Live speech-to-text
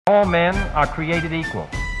All men are created equal,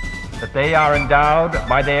 that they are endowed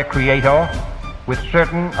by their Creator with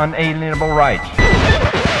certain unalienable rights.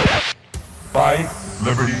 Life,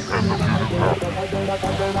 liberty, and the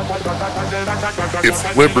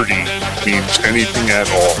If liberty means anything at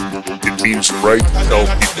all, it means the right to tell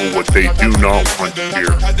people what they do not want to hear.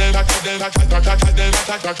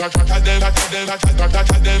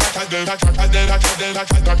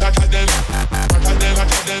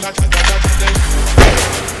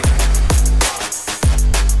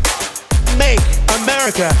 Make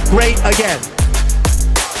America great again.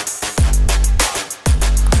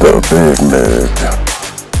 The Big Mig.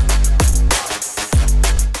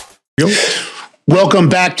 Welcome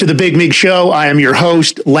back to the Big Mig Show. I am your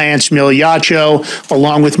host, Lance Migliaccio,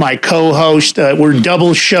 along with my co-host. We're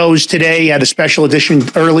double shows today. Had a special edition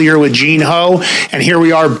earlier with Gene Ho, and here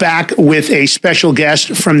we are back with a special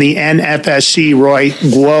guest from the NFSC, Roy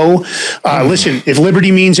Guo. Listen, if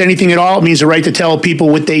liberty means anything at all, it means the right to tell people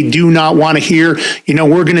what they do not want to hear. You know,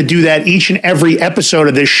 we're going to do that each and every episode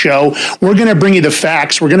of this show. We're going to bring you the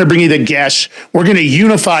facts. We're going to bring you the guests. We're going to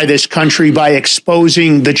unify this country by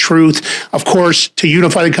exposing the truth. Of course, to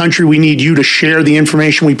unify the country, we need you to share the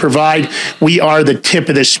information we provide. We are the tip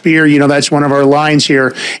of the spear. You know, that's one of our lines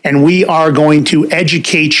here. And we are going to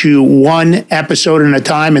educate you one episode at a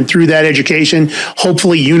time. And through that education,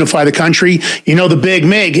 hopefully unify the country. You know, the Big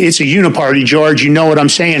Mig, it's a uniparty, George. You know what I'm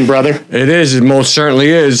saying, brother. It is. It most certainly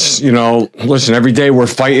is. You know, listen, every day we're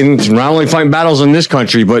fighting, not only fighting battles in this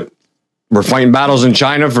country, but we're fighting battles in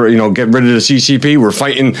China for, get rid of the CCP. We're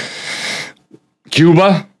fighting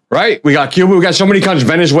Cuba. Right? We got Cuba. We got so many countries.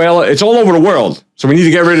 Venezuela. It's all over the world. So we need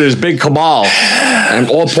to get rid of this big cabal and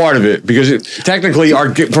all part of it. Because technically,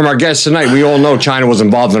 from our guests tonight, we all know China was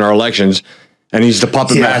involved in our elections. And he's the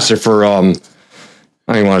puppet master for, I don't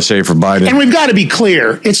even want to say for Biden. And we've got to be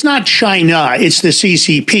clear. It's not China. It's the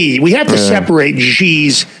CCP. We have to separate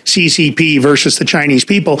Xi's CCP versus the Chinese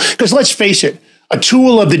people. Because let's face it. A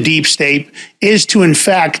tool of the deep state is to, in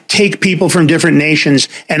fact, take people from different nations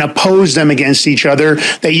and oppose them against each other.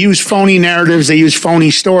 They use phony narratives. They use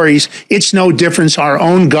phony stories. It's no difference. Our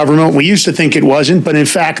own government, we used to think it wasn't, but in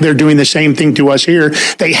fact, they're doing the same thing to us here.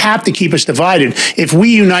 They have to keep us divided. If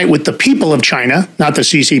we unite with the people of China, not the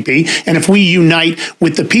CCP, and if we unite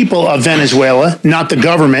with the people of Venezuela, not the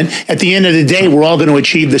government, at the end of the day, we're all going to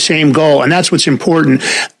achieve the same goal. And that's what's important.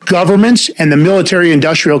 Governments and the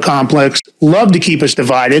military-industrial complex love to keep us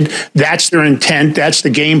divided. That's their intent. That's the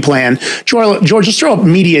game plan. George, let's throw up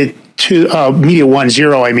Media 10,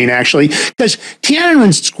 actually, because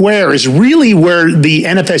Tiananmen Square is really where the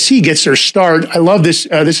NFSC gets their start. I love this.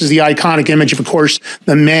 This is the iconic image of course,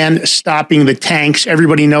 the man stopping the tanks.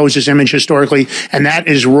 Everybody knows this image historically, and that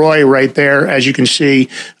is Roy right there, as you can see.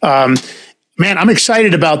 Man, I'm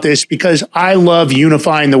excited about this because I love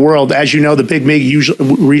unifying the world. As you know, the Big Mig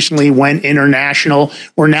recently went international.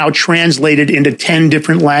 We're now translated into 10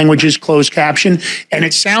 different languages, closed caption. And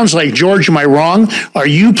it sounds like, George, am I wrong? Are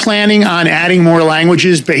you planning on adding more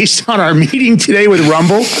languages based on our meeting today with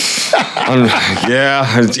Rumble? Yeah,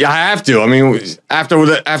 I have to. I mean, after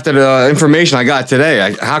the information I got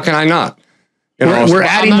today, how can I not? We're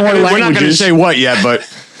adding more languages. We're not going to say what yet, but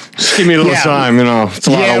just give me a little time, it's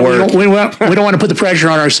a lot of work. We don't want to put the pressure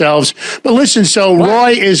on ourselves. But listen, so Roy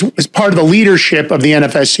is part of the leadership of the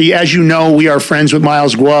NFSC. As you know, we are friends with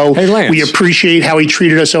Miles Guo. Hey, Lance. We appreciate how he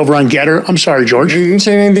treated us over on Getter. I'm sorry, George. You didn't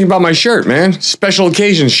say anything about my shirt, man. Special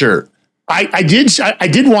occasion shirt. I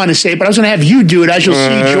did want to say it, but I was going to have you do it. As you'll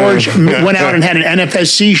see, George went out and had an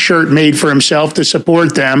NFSC shirt made for himself to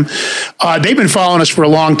support them. They've been following us for a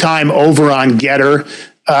long time over on Getter.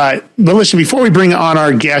 But listen, before we bring on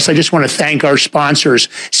our guests, I just want to thank our sponsors,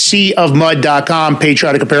 seaofmud.com,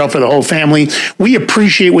 patriotic apparel for the whole family. We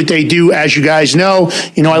appreciate what they do. As you guys know,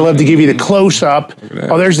 I love to give you the close-up.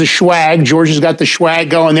 Oh, there's the swag. George has got the swag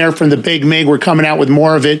going there from the Big Mig. We're coming out with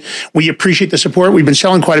more of it. We appreciate the support. We've been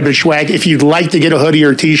selling quite a bit of swag. If you'd like to get a hoodie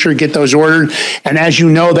or a t-shirt, get those ordered. And as you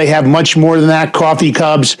know, they have much more than that. Coffee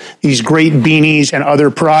cups, these great beanies, and other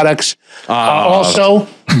products. Also,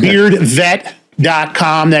 beardvet.com.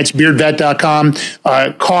 That's beardvet.com.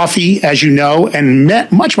 Coffee, as you know, and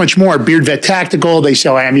much, much more. Beardvet Tactical. They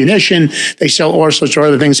sell ammunition. They sell all sorts of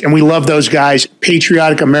other things. And we love those guys.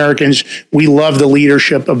 Patriotic Americans. We love the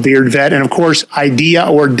leadership of Beardvet. And of course,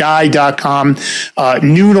 ideaordie.com.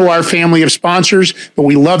 New to our family of sponsors, but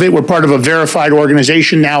we love it. We're part of a verified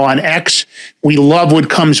organization now on X. We love what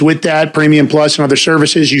comes with that, Premium Plus and other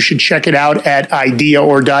services. You should check it out at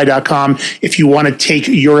ideaordie.com if you want to take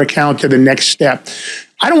your account to the next step.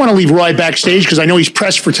 I don't want to leave Roy backstage because I know he's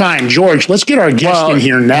pressed for time. George, let's get our guest in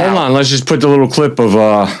here now. Hold on, let's just put the little clip of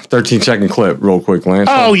 13-second clip real quick, Lance.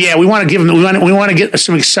 Oh yeah, we want to give him. We want to get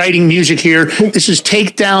some exciting music here. This is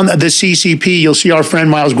Take Down the CCP. You'll see our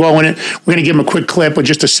friend Miles Guo in it. We're going to give him a quick clip with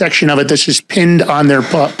just a section of it. This is pinned on their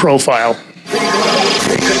profile. Take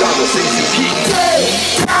down the CCP.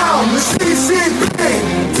 Take down the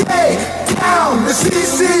CCP. Take down the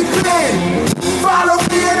CCP. Follow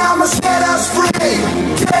me and I'ma set us free.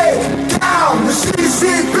 Take down the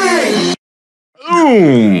CCP.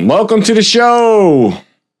 Boom! Welcome to the show.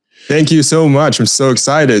 Thank you so much. I'm so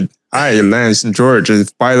excited. Hi, Lance and George.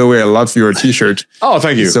 By the way, I love your T-shirt. Oh,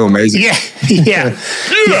 thank you. It's so amazing. Yeah.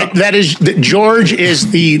 That is George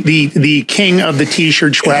is the king of the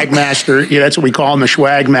T-shirt swag master. Yeah, that's what we call him, the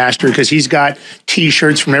swag master, because he's got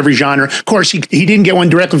T-shirts from every genre. Of course, he didn't get one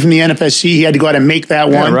directly from the NFSC. He had to go out and make that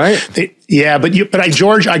one. Right. But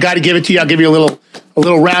George, I got to give it to you. I'll give you a little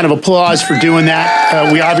round of applause for doing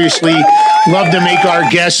that. We obviously love to make our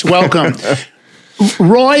guests welcome.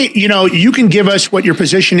 Roy, you can give us what your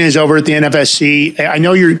position is over at the NFSC. I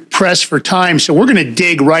know you're pressed for time, so we're going to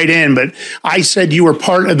dig right in, but I said you were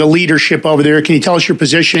part of the leadership over there. Can you tell us your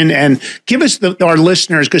position and give us our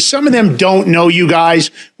listeners, because some of them don't know you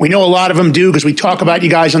guys. We know a lot of them do because we talk about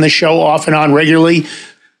you guys on the show off and on regularly.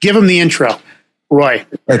 Give them the intro. Roy.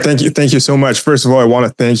 Thank you so much. First of all, I want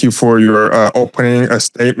to thank you for your opening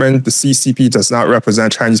statement. The CCP does not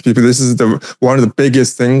represent Chinese people. This is one of the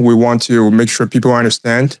biggest things we want to make sure people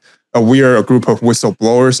understand. We are a group of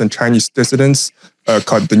whistleblowers and Chinese dissidents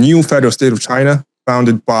called the New Federal State of China,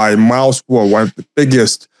 founded by Miles Guo, one of the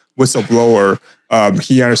biggest whistleblower.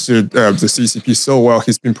 He understood the CCP so well.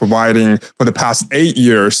 He's been providing for the past 8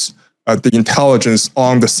 years the intelligence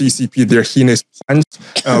on the CCP, their heinous plans.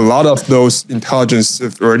 A lot of those intelligence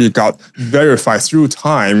have already got verified through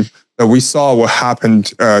time that we saw what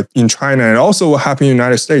happened in China and also what happened in the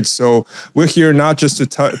United States. So we're here not just to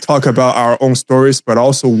talk about our own stories, but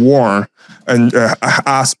also warn and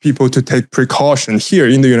ask people to take precaution here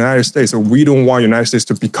in the United States. So we don't want the United States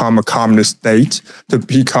to become a communist state, to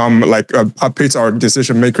become like puppets, our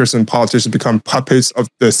decision makers and politicians become puppets of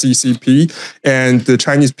the CCP. And the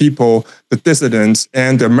Chinese people, the dissidents,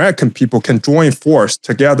 and the American people can join force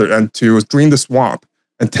together and to drain the swamp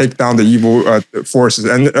and take down the evil forces.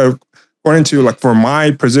 And according to, for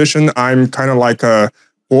my position, I'm kind of like a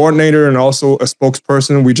coordinator and also a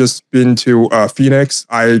spokesperson. We just been to Phoenix.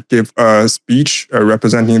 I give a speech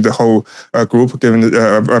representing the whole group.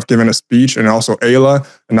 I've given a speech, and also Ayla,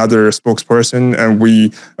 another spokesperson, and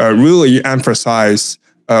we really emphasize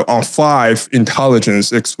on 5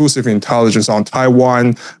 exclusive intelligence on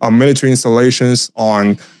Taiwan, on military installations,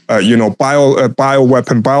 on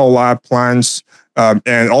bioweapon, biolab plans,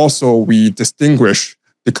 and also we distinguish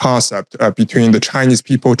the concept between the Chinese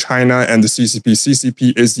people, China, and the CCP.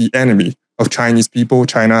 CCP is the enemy of Chinese people,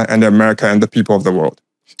 China, and America, and the people of the world.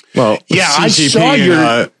 Well, yeah, CCP I saw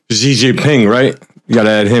your Xi Jinping, right? You got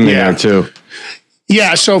to add him in there too.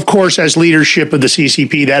 Yeah, so of course, as leadership of the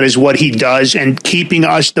CCP, that is what he does. And keeping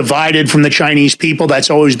us divided from the Chinese people, that's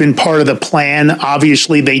always been part of the plan.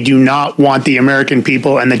 Obviously, they do not want the American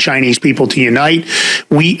people and the Chinese people to unite.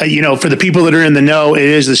 We, for the people that are in the know, it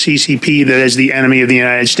is the CCP that is the enemy of the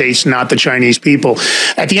United States, not the Chinese people.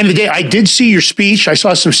 At the end of the day, I did see your speech. I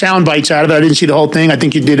saw some sound bites out of it. I didn't see the whole thing. I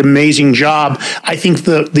think you did an amazing job. I think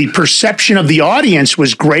the perception of the audience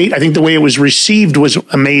was great. I think the way it was received was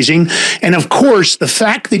amazing. And of course, the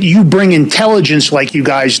fact that you bring intelligence like you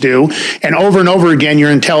guys do, and over again,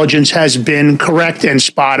 your intelligence has been correct and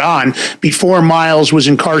spot on. Before Miles was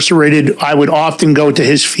incarcerated, I would often go to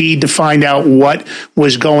his feed to find out what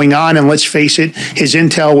was going on. And let's face it, his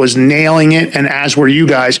intel was nailing it, and as were you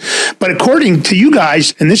guys. But according to you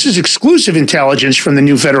guys, and this is exclusive intelligence from the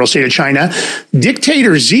New Federal State of China,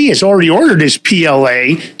 Dictator Xi has already ordered his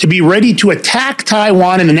PLA to be ready to attack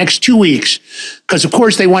Taiwan in the next 2 weeks, because of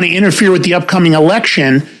course they want to interfere with the upcoming election.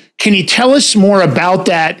 Can you tell us more about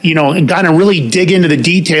that, and kind of really dig into the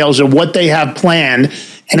details of what they have planned?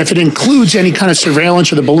 And if it includes any kind of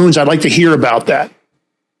surveillance of the balloons, I'd like to hear about that.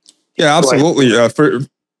 Yeah, absolutely.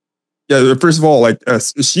 First of all,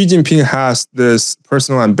 Xi Jinping has this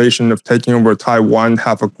personal ambition of taking over Taiwan,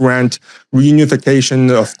 have a grand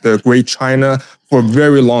reunification of the Great China for a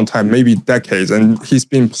very long time, maybe decades. And he's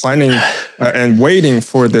been planning and waiting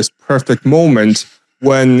for this perfect moment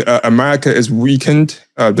when America is weakened,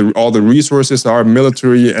 all the resources, our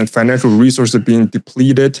military and financial resources are being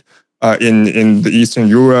depleted in the Eastern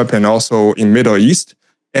Europe and also in Middle East.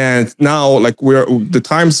 And now, the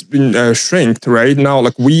time's been shrinked, right? Now,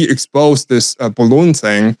 we exposed this balloon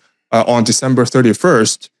thing on December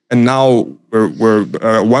 31st, and now we're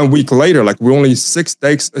 1 week later. Like we're only 6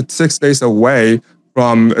 days away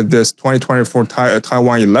from this 2024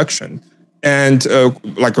 Taiwan election. And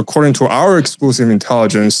like according to our exclusive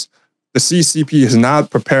intelligence, the CCP is not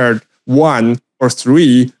prepared 1 or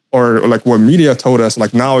 3, or like what media told us.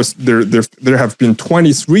 Like now there have been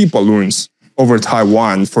 23 balloons over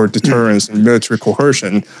Taiwan for deterrence and military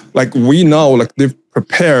coercion. Like we know, like they've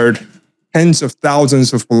prepared tens of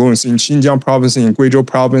thousands of balloons in Xinjiang province, in Guizhou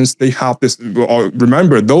province. They have this,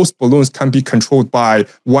 remember, those balloons can be controlled by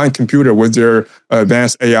one computer with their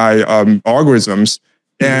advanced AI algorithms.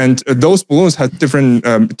 And those balloons had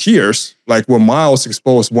different tiers. Like when Miles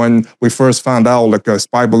exposed when we first found out like a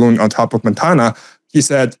spy balloon on top of Montana, he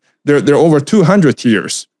said there are over 200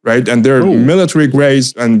 tiers, right? And they're military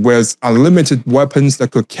grades and with unlimited weapons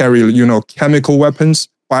that could carry, chemical weapons,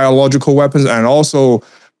 biological weapons, and also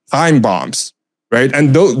time bombs, right?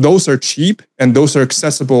 And those are cheap and those are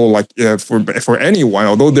accessible like for anyone,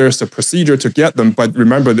 although there's a procedure to get them. But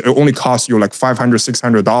remember, it only costs you like $500,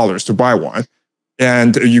 $600 to buy one.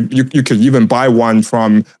 And you could even buy one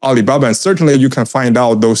from Alibaba. And certainly you can find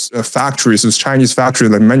out those factories, those Chinese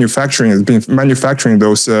factories that has been manufacturing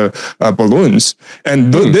those balloons.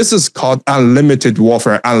 And this is called unlimited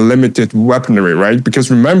warfare, unlimited weaponry, right?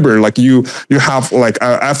 Because remember, like you have like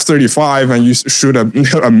a F-35 and you shoot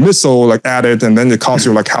a missile like at it, and then it costs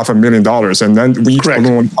you like $500,000. And then each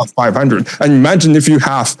balloon costs 500. And imagine if you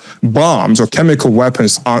have bombs or chemical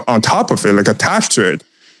weapons on top of it, like attached to it.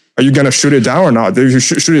 Are you going to shoot it down or not? If you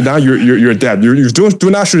shoot it down, you're dead. You do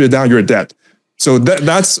not shoot it down, you're dead. So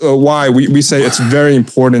that's why we say it's very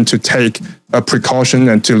important to take a precaution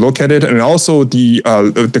and to look at it. And also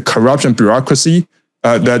the corruption bureaucracy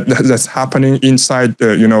that's happening inside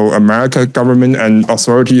America government and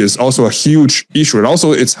authority is also a huge issue. And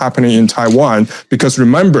also it's happening in Taiwan because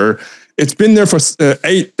remember, it's been there for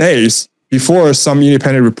 8 days before some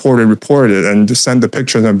independent reporter reported and sent the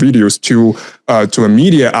pictures and videos to a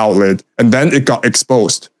media outlet, and then it got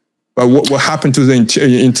exposed. But what happened to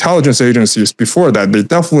the intelligence agencies before that? They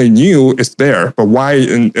definitely knew it's there, but why?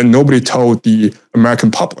 And nobody told the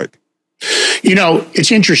American public.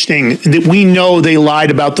 It's interesting that we know they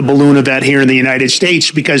lied about the balloon event here in the United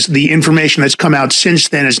States because the information that's come out since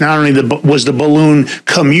then is not only was the balloon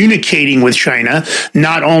communicating with China,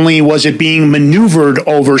 not only was it being maneuvered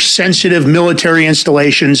over sensitive military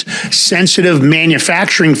installations, sensitive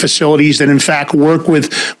manufacturing facilities that in fact work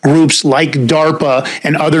with groups like DARPA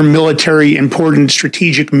and other important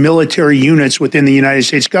strategic military units within the United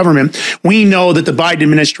States government. We know that the Biden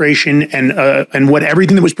administration and what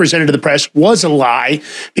everything that was presented to the press was a lie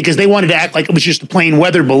because they wanted to act like it was just a plain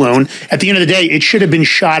weather balloon. At the end of the day, it should have been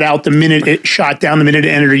shot down the minute it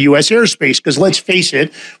entered U.S. airspace. Because let's face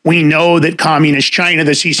it, we know that communist China,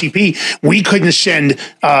 the CCP, we couldn't send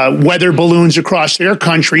weather balloons across their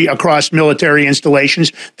country, across military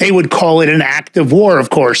installations. They would call it an act of war, of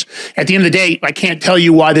course. At the end of the day, I can't tell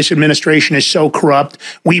you why this administration is so corrupt.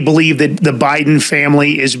 We believe that the Biden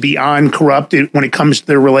family is beyond corrupt when it comes to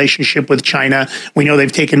their relationship with China. We know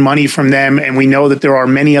they've taken money from them, and we know that there are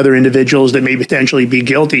many other individuals that may potentially be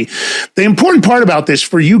guilty. The important part about this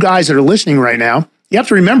for you guys that are listening right now, you have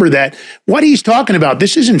to remember that what he's talking about,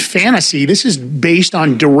 this isn't fantasy. This is based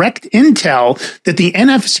on direct intel that the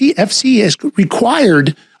NFSC has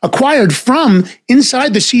acquired from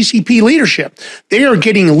inside the CCP leadership. They are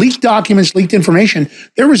getting leaked documents, leaked information.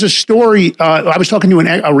 There was a story, I was talking to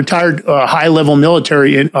a retired high-level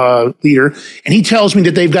military leader, and he tells me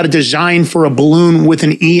that they've got a design for a balloon with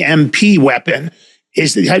an EMP weapon.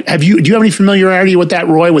 Do you have any familiarity with that,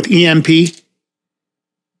 Roy, with EMP?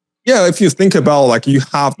 Yeah, if you think about like you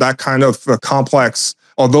have that kind of complex,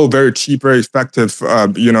 although very cheap, very effective,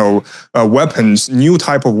 weapons, new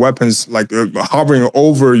type of weapons like hovering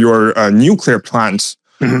over your nuclear plants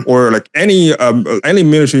or like any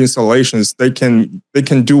military installations, they can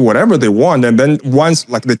do whatever they want. And then once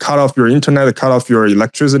like they cut off your internet, they cut off your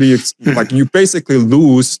electricity, it's like you basically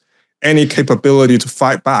lose any capability to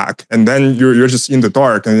fight back. And then you're just in the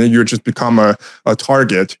dark and then you just become a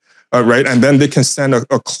target. Right, and then they can send a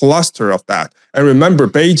cluster of that. And remember,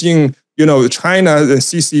 Beijing, China, the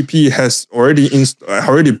CCP has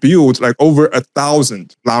already built like over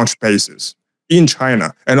 1,000 launch bases in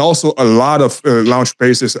China, and also a lot of launch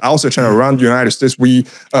bases outside China around the United States. We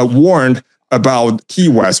warned about Key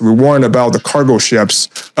West. We warned about the cargo ships,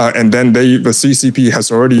 and then the CCP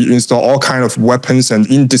has already installed all kind of weapons and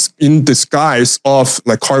in disguise of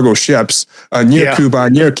like cargo ships near Cuba,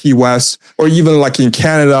 near Key West, or even like in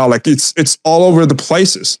Canada. Like it's all over the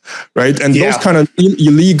places, right? And those kind of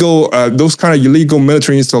illegal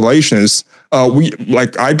military installations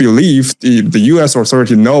I believe the U.S.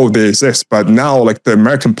 authority know they exist, but now like the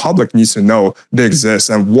American public needs to know they exist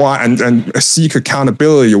and why, and seek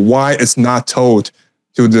accountability. Why it's not told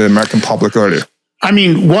to the American public earlier. I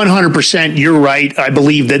mean, 100%, you're right. I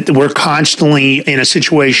believe that we're constantly in a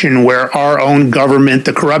situation where our own government,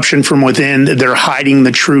 the corruption from within, they're hiding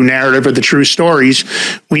the true narrative or the true stories.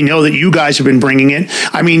 We know that you guys have been bringing it.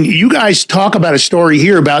 I mean, you guys talk about a story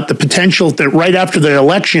here about the potential that right after the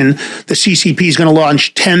election, the CCP is going to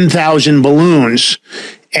launch 10,000 balloons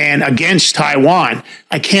and against Taiwan.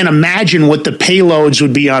 I can't imagine what the payloads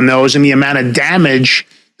would be on those and the amount of damage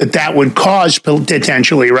that would cause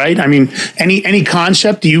potentially, right? I mean, any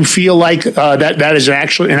concept? Do you feel like that is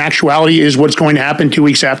actually in actuality is what's going to happen 2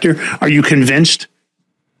 weeks after? Are you convinced?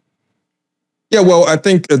 Yeah, well, I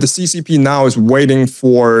think the CCP now is waiting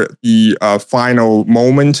for the final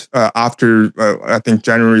moment after I think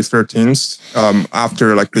January 13th,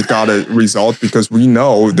 after like they got a result, because we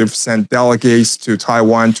know they've sent delegates to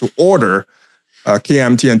Taiwan to order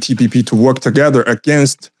KMT and TPP to work together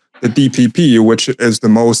against the DPP, which is the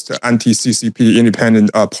most anti-CCP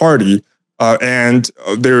independent party. And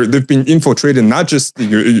they've been infiltrated, not just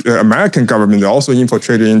the American government, they're also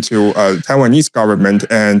infiltrated into Taiwanese government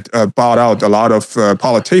and bought out a lot of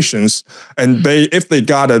politicians. And if they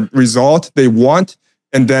got a result they want,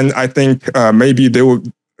 and then I think maybe they will,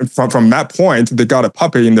 from that point, they got a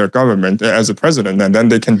puppet in their government as a president, and then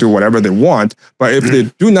they can do whatever they want. But if they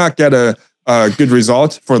do not get a good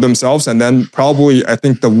result for themselves, and then probably I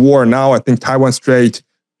think the war now, I think Taiwan Strait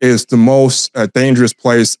is the most dangerous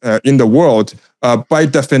place in the world by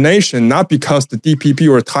definition, not because the DPP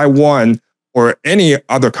or Taiwan or any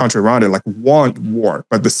other country around it like want war,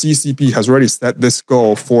 but the CCP has already set this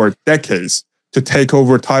goal for decades to take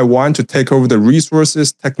over Taiwan, to take over the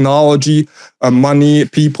resources, technology, money,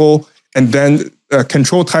 people, and then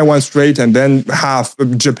control Taiwan Strait, and then have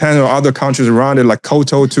Japan or other countries around it like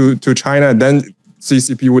kowtow to China. And then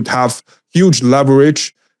CCP would have huge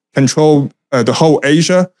leverage, control the whole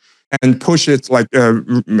Asia, and push it like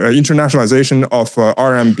internationalization of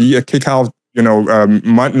RMB, kick out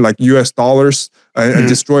money like US dollars and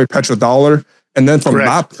destroy petrodollar. And then from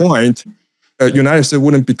that point, United States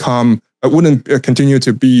wouldn't continue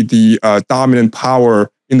to be the dominant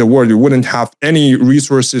power in the world. It wouldn't have any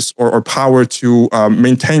resources or power to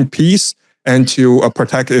maintain peace and to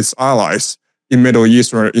protect its allies in Middle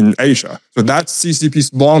East or in Asia. So that's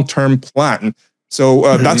CCP's long-term plan.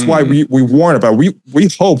 So that's why we warn about it. We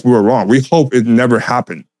hope we were wrong. We hope it never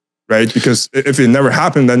happened, right? Because if it never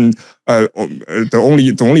happened, then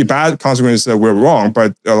the only bad consequence is that we're wrong,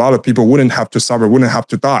 but a lot of people wouldn't have to suffer, wouldn't have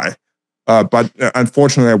to die. But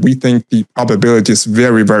unfortunately, we think the probability is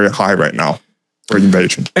very, very high right now for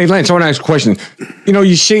invasion. Hey, Lance, I want to ask a question.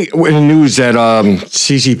 You see in the news that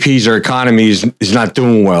CCP's, their economy is not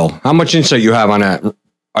doing well. How much insight you have on that?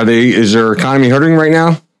 Is their economy hurting right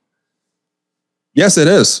now? Yes, it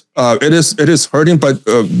is. It is hurting, but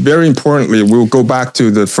very importantly, we'll go back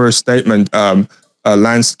to the first statement,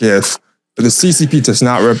 landscape. The CCP does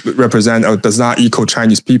not represent or does not equal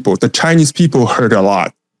Chinese people. The Chinese people hurt a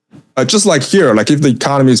lot. Just like here, like if the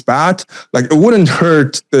economy is bad, like it wouldn't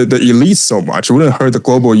hurt the elites so much. It wouldn't hurt the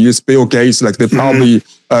global youth. Bill Gates, like they probably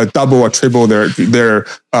double or triple their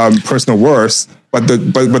personal worth. But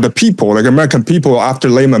the people, like American people, after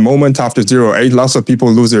Lehman moment, after 08, lots of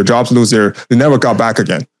people lose their jobs, they never got back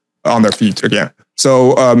again on their feet again.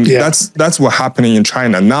 So that's what's happening in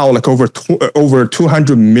China now. Like over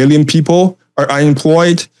 200 million people are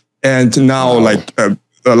unemployed, and now like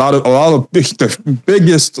a lot of the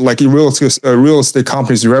biggest like real estate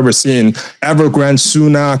companies you've ever seen, Evergrande,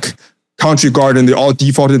 Sunak, Country Garden, they all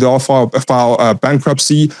defaulted, they all file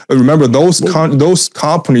bankruptcy. Remember those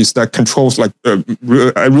companies that controls like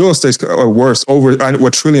real estate worth over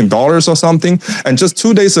 $1 trillion or something. And just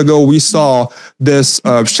 2 days ago, we saw this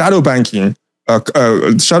shadow banking. One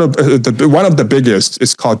of the biggest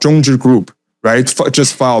is called Zhongzhi Group, right?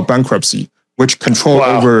 Just filed bankruptcy, which control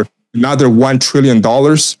over another $1 trillion.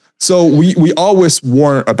 So we always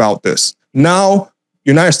warn about this. Now,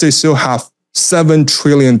 United States still have $7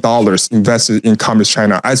 trillion invested in Communist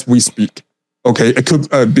China as we speak. Okay, it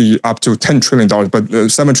could be up to $10 trillion, but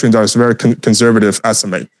 $7 trillion is a very conservative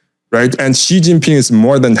estimate, right? And Xi Jinping is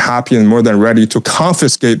more than happy and more than ready to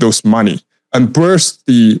confiscate those money and burst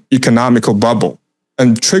the economical bubble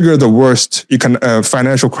and trigger the worst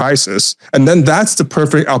financial crisis. And then that's the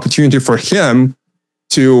perfect opportunity for him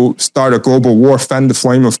to start a global war, fan the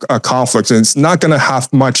flame of conflict. And it's not going to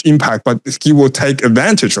have much impact, but he will take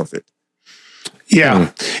advantage of it.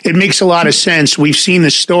 Yeah, it makes a lot of sense. We've seen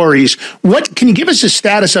the stories. What can you give us a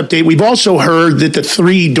status update? We've also heard that the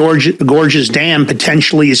Three Gorges Dam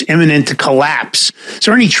potentially is imminent to collapse. Is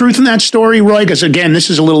there any truth in that story, Roy? Because again, this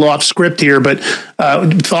is a little off script here, but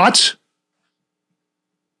thoughts?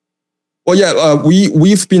 Well, yeah,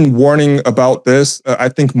 we've been warning about this. I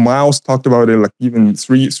think Miles talked about it like even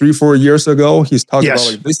 4 years ago. He's talking about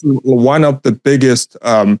like this is one of the biggest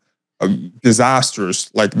disasters.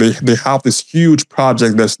 Like they have this huge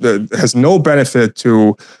project that has no benefit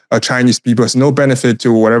to Chinese people, has no benefit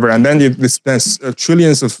to whatever, and then they spend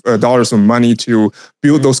trillions of dollars of money to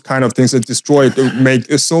build those kind of things that destroy it, to make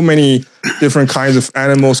so many different kinds of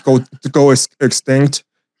animals go extinct.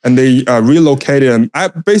 And they relocated them.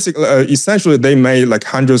 Essentially, they made like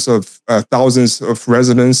hundreds of thousands of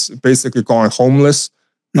residents basically going homeless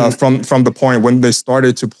from the point when they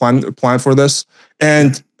started to plan for this.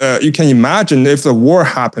 And you can imagine if the war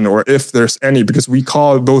happened, or if there's any, because we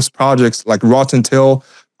call those projects like Rotten Till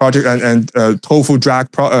project and Tofu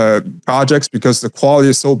Drag projects, because the quality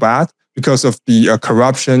is so bad because of the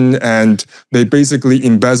corruption, and they basically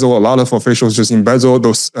embezzle. A lot of officials just embezzle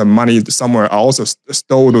those money somewhere else, or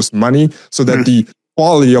stole those money, so that the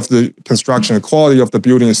quality of the construction, the quality of the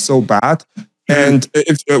building is so bad. And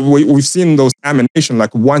if we've seen those animation,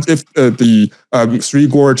 like once if the Three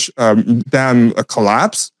Gorge Dam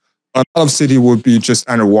collapse, a lot of city would be just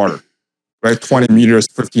underwater, right? 20 meters,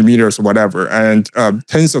 50 meters, whatever. And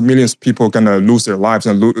tens of millions of people are going to lose their lives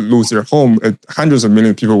and lose their home. Hundreds of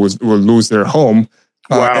millions of people will lose their home.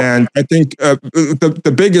 Wow. And I think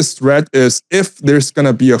the biggest threat is if there's going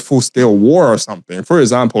to be a full-scale war or something. For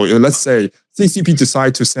example, let's say CCP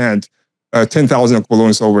decide to send 10,000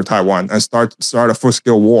 balloons over Taiwan and start a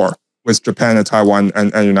full-scale war with Japan and Taiwan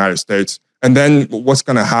and United States. And then what's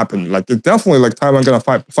going to happen? Like definitely, like Taiwan going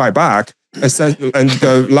to fight back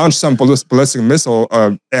and launch some ballistic missile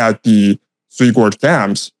at the Three Gorge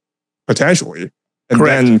Dams, potentially. And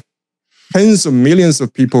Correct. Then tens of millions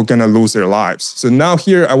of people going to lose their lives. So now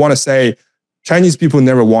here, I want to say, Chinese people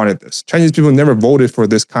never wanted this. Chinese people never voted for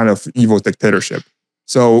this kind of evil dictatorship.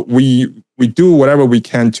 So we do whatever we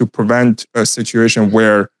can to prevent a situation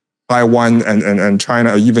where Taiwan and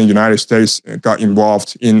China, or even United States, got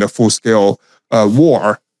involved in a full-scale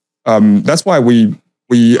war. That's why we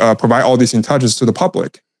provide all these intelligence to the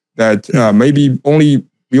public, that maybe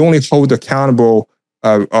we only hold accountable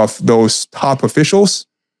of those top officials,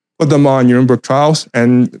 put them on Nuremberg trials,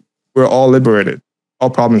 and we're all liberated, all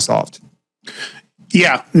problem solved.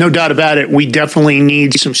 Yeah, no doubt about it. We definitely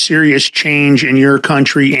need some serious change in your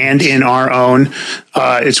country and in our own.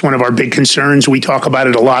 It's one of our big concerns. We talk about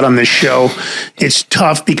it a lot on this show. It's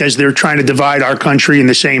tough because they're trying to divide our country in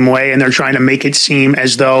the same way, and they're trying to make it seem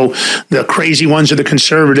as though the crazy ones are the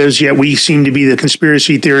conservatives, yet we seem to be the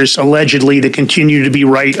conspiracy theorists, allegedly, that continue to be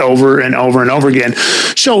right over and over and over again.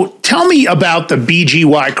 So tell me about the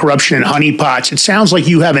BGY corruption in honeypots. It sounds like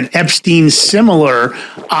you have an Epstein-similar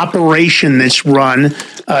operation that's run.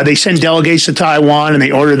 They send delegates to Taiwan, and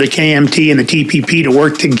they order the KMT and the TPP to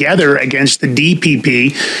work together against the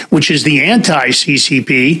DPP, which is the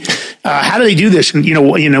anti-CCP. How do they do this? And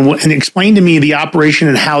and explain to me the operation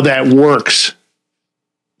and how that works.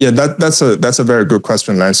 Yeah, that's a very good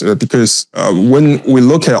question, Lance. Because when we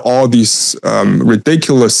look at all these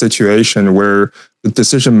ridiculous situations where the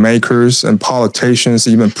decision makers and politicians,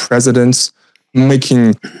 even presidents,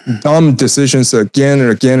 making dumb decisions again and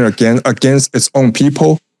again and again against its own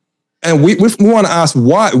people. And we want to ask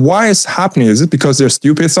why it's happening. Is it because they're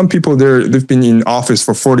stupid? Some people, they've been in office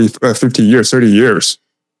for 40, 50 years, 30 years,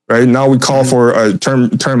 right? Now we call for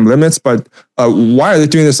term limits, but why are they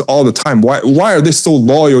doing this all the time? Why are they so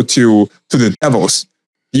loyal to the devils?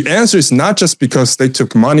 The answer is not just because they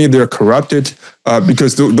took money, they're corrupted,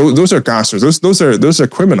 because those are gangsters, those are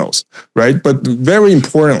criminals, right? But very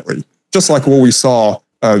importantly, just like what we saw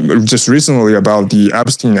just recently about the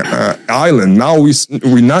Epstein Island, now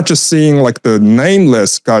we're not just seeing like the name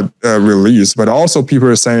list got released, but also people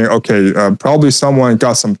are saying, okay, probably someone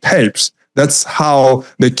got some tapes. That's how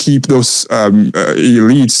they keep those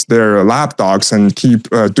elites, their lapdogs, and keep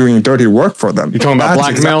doing dirty work for them. You're talking about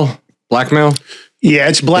blackmail? Blackmail? Yeah,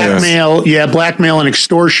 it's blackmail. Yes. Yeah, blackmail and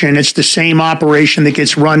extortion. It's the same operation that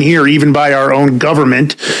gets run here, even by our own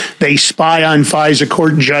government. They spy on FISA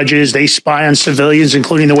court judges. They spy on civilians,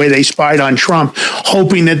 including the way they spied on Trump,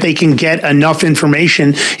 hoping that they can get enough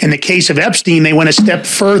information. In the case of Epstein, they went a step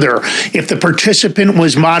further. If the participant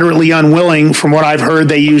was moderately unwilling, from what I've heard,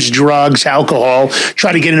 they use drugs, alcohol,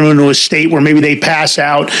 try to get them into a state where maybe they pass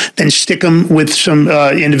out, then stick them with some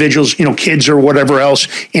individuals, kids or whatever else,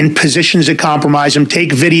 in positions of compromise, compromise them,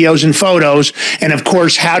 take videos and photos. And of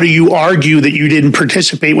course, how do you argue that you didn't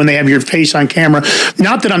participate when they have your face on camera?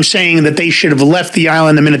 Not that I'm saying that they should have left the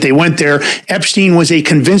island the minute they went there. Epstein was a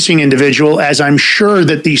convincing individual, as I'm sure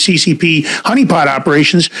that the CCP honeypot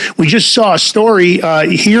operations, we just saw a story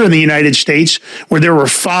here in the United States where there were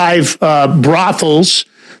 5 brothels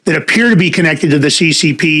that appear to be connected to the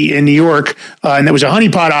CCP in New York, and there was a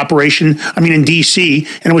honeypot operation, in D.C.,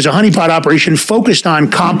 and it was a honeypot operation focused on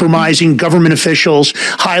compromising government officials,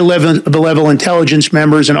 high-level intelligence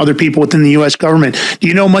members, and other people within the U.S. government. Do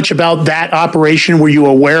you know much about that operation? Were you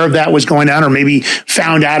aware of that was going on, or maybe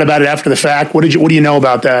found out about it after the fact? What do you know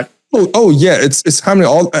about that? Oh yeah, it's happening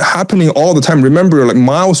all the time. Remember, like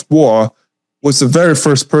Miles Warr was the very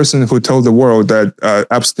first person who told the world that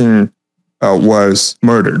Epstein was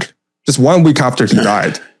murdered. Just 1 week after he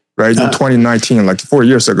died, right? In 2019, like 4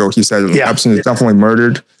 years ago, he said Epstein is definitely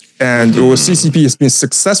murdered. And CCP has been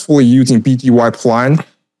successfully using BDY plan,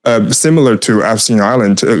 similar to Epstein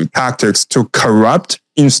Island tactics to corrupt,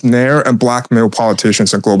 ensnare, and blackmail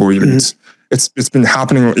politicians and global elites. It's been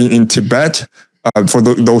happening in Tibet. For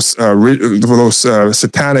those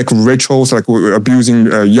satanic rituals, like abusing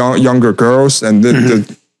younger girls, and they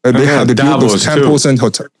have to build those temples and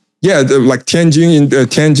hotels. Yeah, like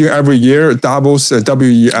Tianjin every year, Davos,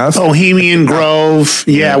 WEF. Bohemian Grove.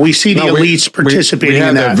 Yeah, we see the elites participating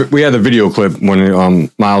in that. We had the video clip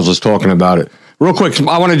when Miles was talking about it. Real quick,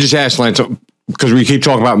 I want to just ask Lance, because we keep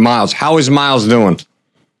talking about Miles. How is Miles doing?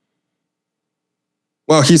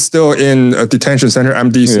 Well, he's still in a detention center,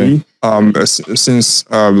 MDC, since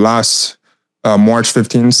last March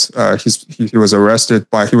 15th. He was arrested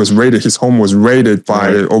his home was raided by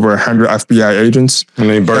over 100 FBI agents. And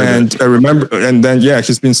they burned it.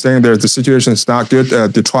 He's been staying there. The situation is not good.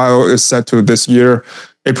 The trial is set to this year,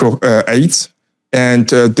 April 8th. And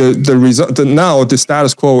the result, now the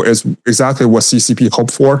status quo is exactly what CCP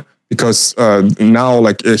hoped for, because now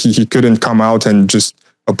he couldn't come out and just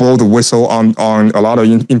blow the whistle on a lot of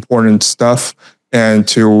important stuff, and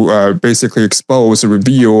to basically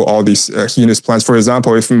reveal all these heinous plans. For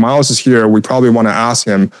example, if Miles is here, we probably want to ask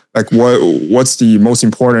him, what's the most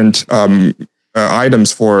important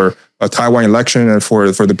items for a Taiwan election and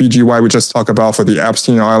for the BGY we just talked about, for the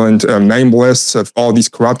Epstein Island name lists of all these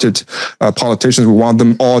corrupted politicians. We want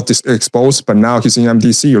them all exposed, but now he's in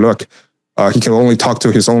MDC. Look, he can only talk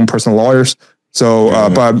to his own personal lawyers. So,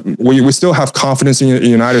 but we still have confidence in the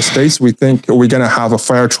United States. We think we're going to have a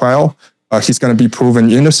fair trial. He's going to be proven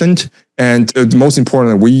innocent. And most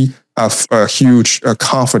importantly, we have a huge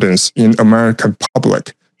confidence in American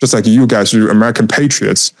public, just like you guys, you American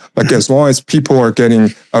patriots. As long as people are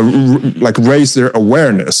getting, raise their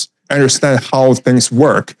awareness, understand how things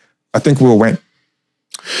work, I think we'll win.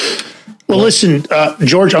 Well, listen,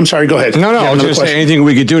 George, I'm sorry, go ahead. No, I was going to say anything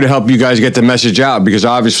we could do to help you guys get the message out, because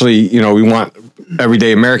obviously, we want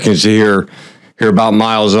everyday Americans to hear about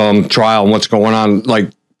Miles' trial and what's going on.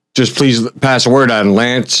 Just please pass a word out. And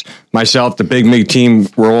Lance, myself, the Big Mig team,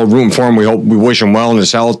 we're all rooting for him. We wish him well in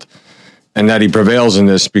his health and that he prevails in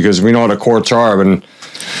this, because we know what the courts are. And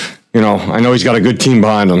I know he's got a good team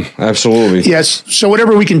behind him. Absolutely. Yes. So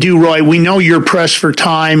whatever we can do, Roy, we know you're pressed for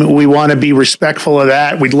time. We want to be respectful of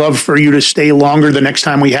that. We'd love for you to stay longer the next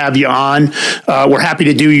time we have you on. We're happy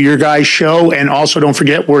to do your guys' show. And also don't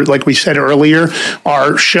forget, like we said earlier,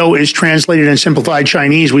 our show is translated in simplified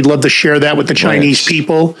Chinese. We'd love to share that with the Chinese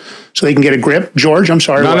people so they can get a grip. George, I'm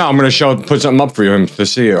sorry. No, I'm going to put something up for you to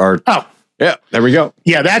see. Yeah, there we go.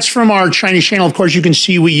 Yeah, that's from our Chinese channel. Of course, you can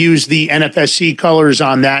see we use the NFSC colors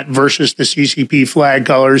on that versus the CCP flag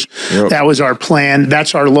colors. Yep. That was our plan.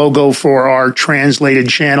 That's our logo for our translated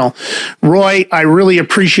channel. Roy, I really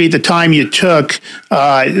appreciate the time you took.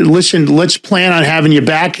 Listen, let's plan on having you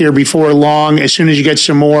back here before long. As soon as you get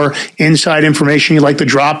some more inside information you'd like to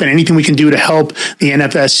drop, and anything we can do to help the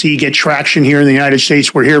NFSC get traction here in the United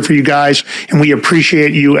States, we're here for you guys, and we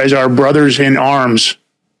appreciate you as our brothers in arms.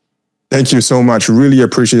 Thank you so much. Really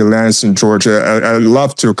appreciate Lance and George. I'd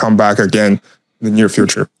love to come back again in the near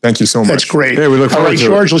future. Thank you so much. That's great. Hey, we look forward to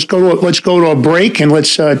George, let's go to a break, and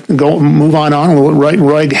let's move on.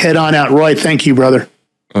 Roy, head on out. Roy, thank you, brother.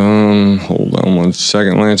 Hold on 1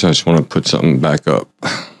 second, Lance. I just want to put something back up.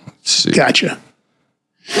 Let's see. Gotcha.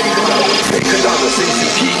 Take down the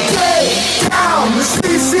CCP. Take down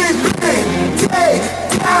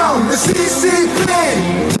the CCP.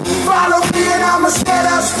 Follow me and I'ma set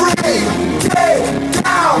us free. Take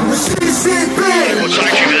down the CCP. Looks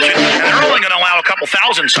like you visit, and they're only going to allow a couple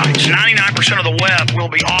thousand sites. 99% of the web will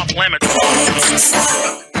be off limits.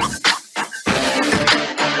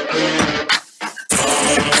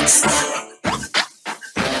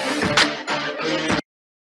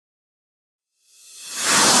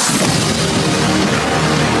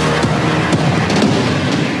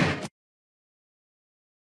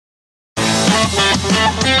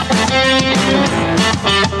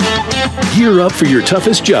 Gear up for your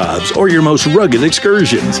toughest jobs or your most rugged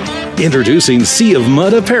excursions. Introducing Sea of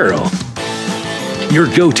Mud Apparel, your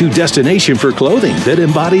go-to destination for clothing that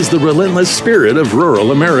embodies the relentless spirit of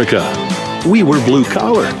rural America. We were blue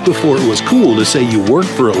collar before it was cool to say you worked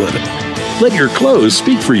for a living. Let your clothes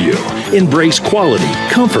speak for you. Embrace quality,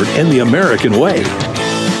 comfort, and the American way.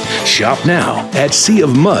 Shop now at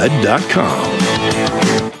seaofmud.com.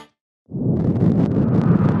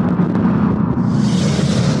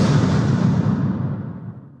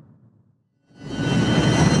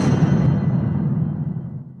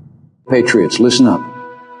 Patriots, listen up.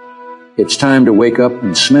 It's time to wake up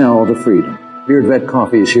and smell the freedom. Beard Vet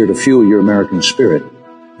Coffee is here to fuel your American spirit.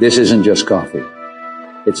 This isn't just coffee.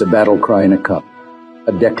 It's a battle cry in a cup,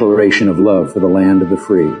 a declaration of love for the land of the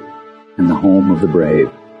free and the home of the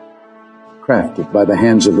brave. Crafted by the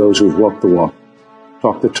hands of those who've walked the walk,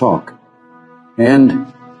 talked the talk, and,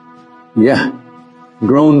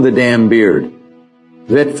 grown the damn beard.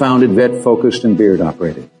 Vet founded, vet focused, and beard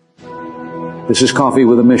operated. This is coffee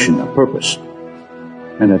with a mission, a purpose,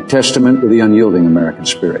 and a testament to the unyielding American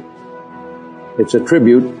spirit. It's a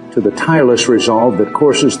tribute to the tireless resolve that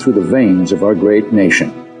courses through the veins of our great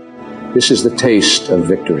nation. This is the taste of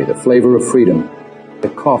victory, the flavor of freedom, the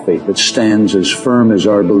coffee that stands as firm as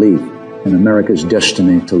our belief in America's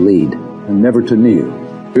destiny to lead and never to kneel.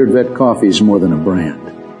 Beard Vet Coffee is more than a brand.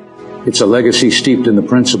 It's a legacy steeped in the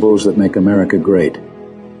principles that make America great.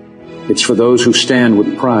 It's for those who stand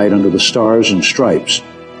with pride under the stars and stripes,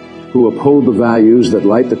 who uphold the values that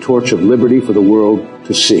light the torch of liberty for the world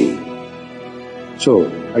to see. So,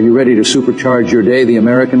 are you ready to supercharge your day the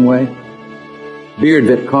American way? Beard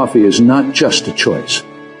Vet Coffee is not just a choice.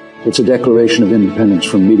 It's a declaration of independence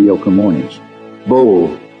from mediocre mornings.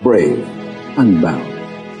 Bold, brave,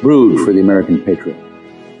 unbound. Brewed for the American patriot.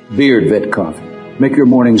 Beard Vet Coffee. Make your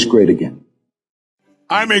mornings great again.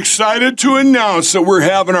 I'm excited to announce that we're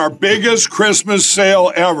having our biggest Christmas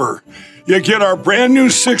sale ever. You get our brand new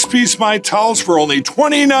 6-piece My Towels for only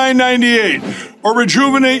 $29.98, or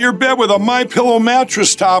rejuvenate your bed with a MyPillow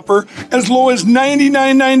mattress topper as low as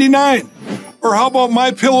 $99.99. Or how about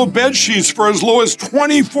MyPillow bed sheets for as low as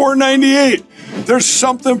 $24.98? There's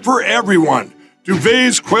something for everyone.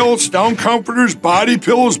 Duvets, quilts, down comforters, body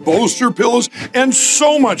pillows, bolster pillows, and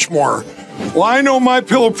so much more. Well, I know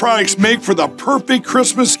MyPillow products make for the perfect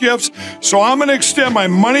Christmas gifts, so I'm going to extend my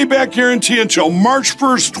money-back guarantee until March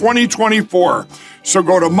 1st, 2024. So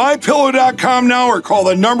go to MyPillow.com now or call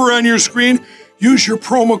the number on your screen. Use your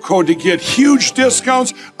promo code to get huge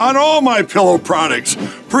discounts on all MyPillow products.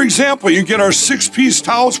 For example, you get our 6-piece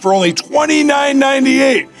towels for only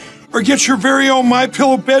 $29.98. Or get your very own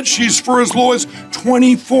MyPillow bed sheets for as low as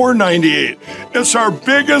 $24.98. It's our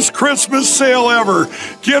biggest Christmas sale ever.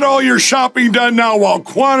 Get all your shopping done now while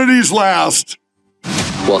quantities last.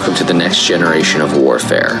 Welcome to the next generation of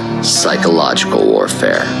warfare, psychological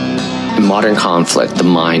warfare. In modern conflict, the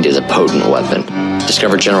mind is a potent weapon.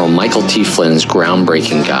 Discover General Michael T. Flynn's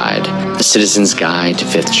groundbreaking guide, The Citizen's Guide to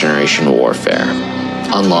Fifth Generation Warfare.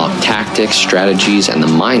 Unlock tactics, strategies, and the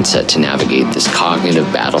mindset to navigate this cognitive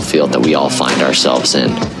battlefield that we all find ourselves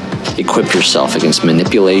in. Equip yourself against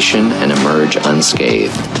manipulation and emerge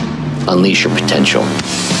unscathed. Unleash your potential.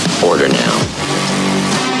 Order now.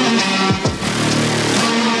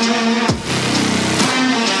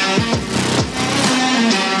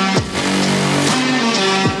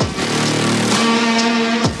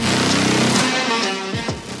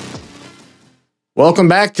 Welcome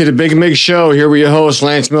back to the Big Mig Show. Here with your host,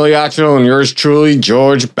 Lance Miliaccio, and yours truly,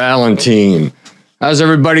 George Ballantine. How's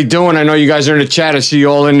everybody doing? I know you guys are in the chat. I see you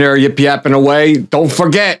all in there yip-yapping away. Don't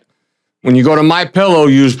forget, when you go to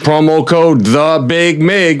MyPillow, use promo code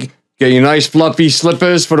THEBIGMIG. Get you nice fluffy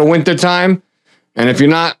slippers for the winter time. And if you're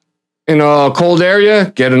not in a cold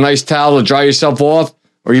area, get a nice towel to dry yourself off,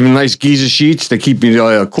 or even nice Giza sheets to keep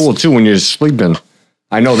you cool, too, when you're sleeping.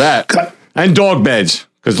 I know that. And dog beds.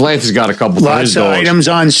 Because Lance has got a couple of his dogs. Lots of items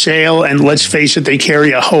on sale, and let's face it, they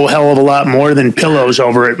carry a whole hell of a lot more than pillows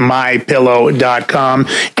over at MyPillow.com.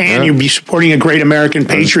 And you'll be supporting a great American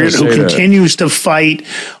patriot who continues to fight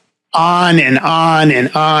on and on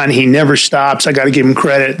and on. He never stops. I got to give him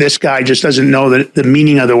credit. This guy just doesn't know the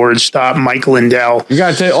meaning of the word stop. Michael Lindell. You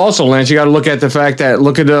got to also, Lance, you got to look at the fact that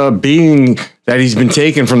look at the being that he's been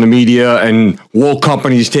taken from the media and woke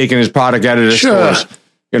companies taking his product out of the stores.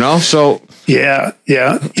 You know, so yeah.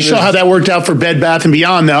 You saw how that worked out for Bed Bath &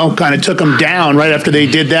 Beyond, though. Kind of took them down right after they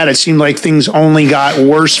did that. It seemed like things only got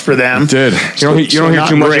worse for them. It did. You don't hear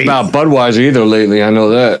too much about Budweiser either lately. I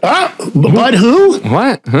know that. Bud who?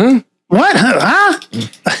 What? Huh? What? Huh?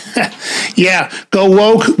 Yeah, go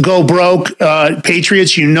woke, go broke.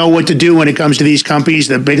 Patriots, you know what to do when it comes to these companies.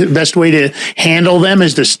 The best way to handle them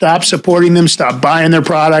is to stop supporting them, stop buying their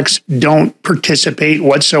products, don't participate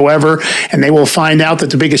whatsoever, and they will find out that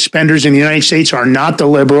the biggest spenders in the United States are not the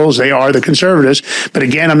liberals, they are the conservatives. But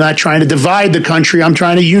again, I'm not trying to divide the country, I'm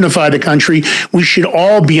trying to unify the country. We should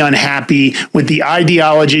all be unhappy with the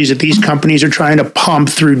ideologies that these companies are trying to pump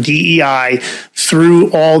through DEI,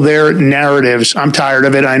 through all their narratives. I'm tired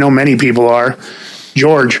of it. I know many people are.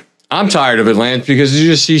 George. I'm tired of it, Lance, because you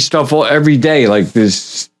just see stuff every day, like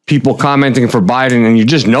there's people commenting for Biden, and you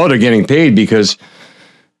just know they're getting paid because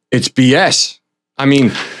it's BS. I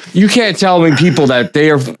mean, you can't tell me people that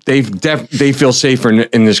they feel safer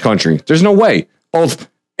in this country. There's no way, both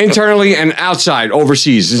internally and outside,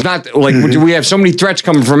 overseas. It's not like we have so many threats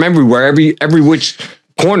coming from everywhere, every which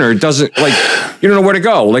corner. It doesn't, like, you don't know where to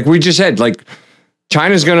go. Like we just said, like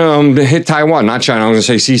China's going to hit Taiwan. Not China. I'm going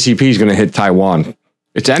to say CCP is going to hit Taiwan.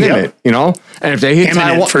 It's imminent, you know? And if they hit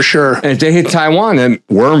Taiwan, for sure. And if they hit Taiwan, then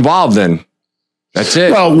we're involved then. That's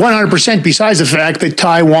it. Well, 100%, besides the fact that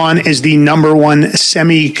Taiwan is the number one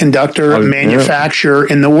semiconductor manufacturer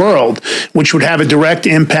in the world, which would have a direct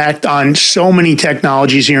impact on so many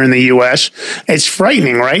technologies here in the U.S. It's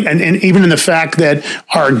frightening, right? And even in the fact that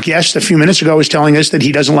our guest a few minutes ago was telling us that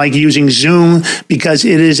he doesn't like using Zoom because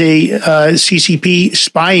it is a CCP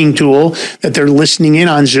spying tool, that they're listening in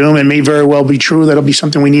on Zoom. It may very well be true. That'll be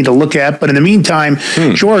something we need to look at. But in the meantime,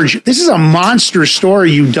 George, this is a monster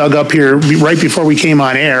story you dug up here right before we came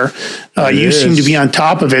on air. You seem to be on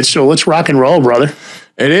top of it, so let's rock and roll, brother.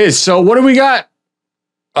 It is. So what do we got?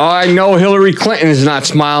 I know Hillary Clinton is not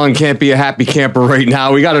smiling, can't be a happy camper right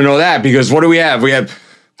now. We got to know that, because what do we have? We have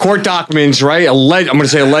court documents, right? I'm going to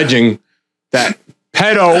say alleging that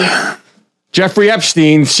pedo Jeffrey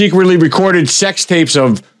Epstein secretly recorded sex tapes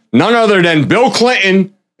of none other than Bill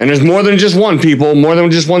Clinton, and there's more than just one, people, more than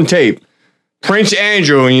just one tape. Prince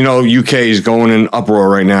Andrew, and you know UK is going in uproar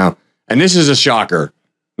right now. And this is a shocker,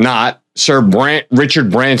 not Sir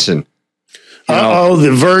Richard Branson.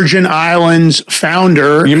 The Virgin Islands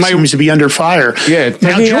founder seems to be under fire. Yeah.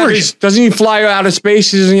 Now, George, doesn't he fly out of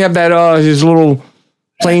space? Doesn't he have that his little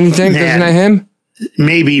plane thing? Isn't that him?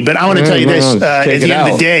 Maybe, but I want to tell you this. At the end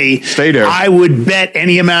of the day, stay there. I would bet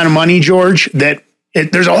any amount of money, George, that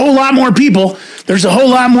there's a whole lot more people. There's a whole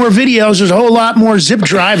lot more videos. There's a whole lot more zip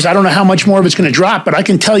drives. I don't know how much more of it's going to drop, but I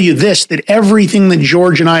can tell you this, that everything that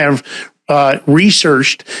George and I have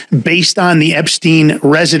researched based on the Epstein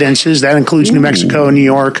residences, that includes New Mexico, New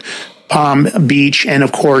York, Palm Beach, and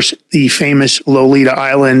of course, the famous Lolita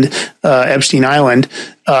Island, Epstein Island.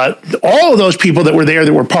 All of those people that were there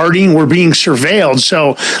that were partying were being surveilled.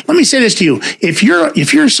 So let me say this to you. If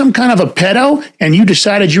you're some kind of a pedo and you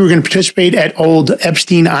decided you were going to participate at old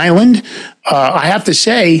Epstein Island, I have to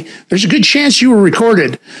say there's a good chance you were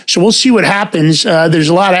recorded. So we'll see what happens. There's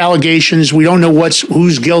a lot of allegations. We don't know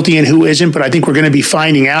who's guilty and who isn't, but I think we're going to be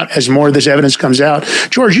finding out as more of this evidence comes out.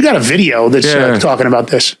 George, you got a video that's talking about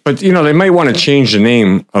this. But, you know, they might want to change the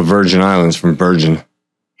name of Virgin Islands from Virgin.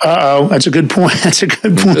 That's a good point. That's a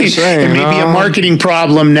good point. Saying, it may be a marketing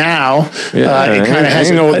problem now. It kind of has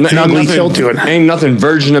an ugly tilt to it. Ain't nothing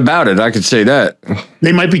virgin about it. I could say that.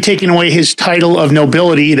 They might be taking away his title of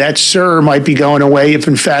nobility. That sir might be going away if,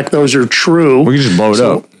 in fact, those are true. We can just blow it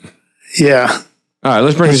up. Yeah. All right,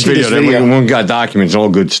 let's bring this video. We've got documents, all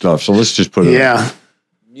good stuff. So let's just put it up.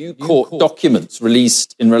 New court documents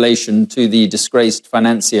released in relation to the disgraced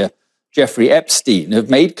financier Jeffrey Epstein have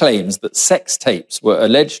made claims that sex tapes were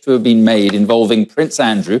alleged to have been made involving Prince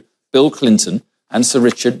Andrew, Bill Clinton, and Sir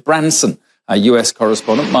Richard Branson. Our US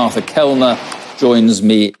correspondent Martha Kellner joins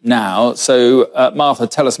me now. So, Martha,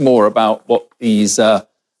 tell us more about what these court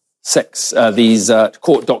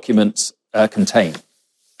documents contain.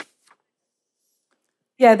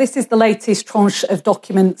 Yeah, this is the latest tranche of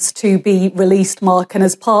documents to be released, Mark, and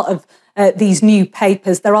as part of these new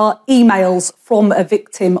papers, there are emails from a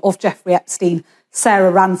victim of Jeffrey Epstein,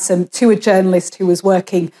 Sarah Ransom, to a journalist who was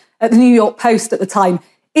working at the New York Post at the time.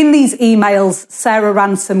 In these emails, Sarah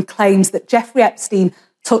Ransom claims that Jeffrey Epstein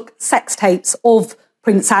took sex tapes of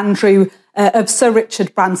Prince Andrew, of Sir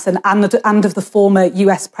Richard Branson, and of the former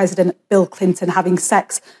US President Bill Clinton having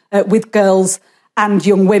sex with girls and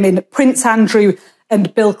young women. Prince Andrew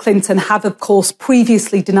and Bill Clinton have, of course,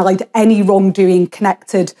 previously denied any wrongdoing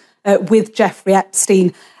connected with Jeffrey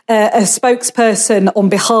Epstein. A spokesperson on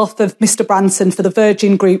behalf of Mr. Branson for the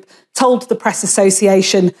Virgin Group told the Press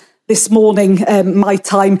Association this morning, my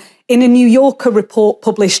time, in a New Yorker report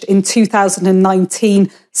published in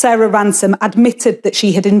 2019, Sarah Ransom admitted that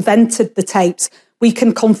she had invented the tapes. We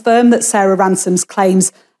can confirm that Sarah Ransom's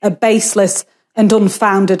claims are baseless and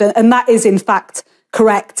unfounded. And that is, in fact,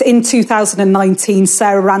 correct. In 2019,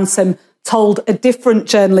 Sarah Ransom told a different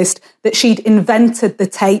journalist that she'd invented the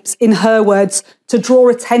tapes, in her words, to draw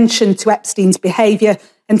attention to Epstein's behaviour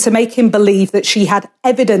and to make him believe that she had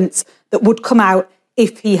evidence that would come out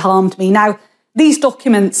if he harmed me. Now, these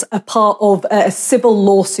documents are part of a civil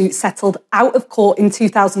lawsuit settled out of court in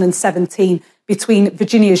 2017 between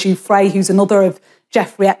Virginia Giuffre, who's another of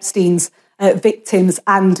Jeffrey Epstein's victims,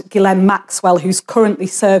 and Ghislaine Maxwell, who's currently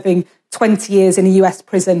serving 20 years in a US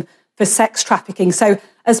prison for sex trafficking. So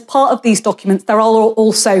as part of these documents, there are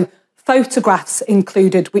also photographs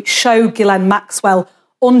included which show Ghislaine Maxwell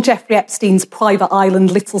on Jeffrey Epstein's private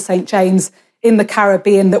island, Little St. James, in the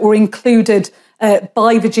Caribbean, that were included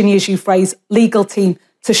by Virginia Giuffre's legal team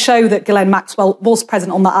to show that Ghislaine Maxwell was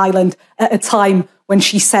present on the island at a time when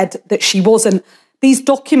she said that she wasn't. These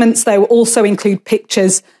documents, though, also include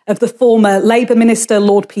pictures of the former Labour Minister,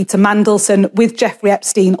 Lord Peter Mandelson, with Jeffrey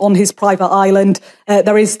Epstein on his private island.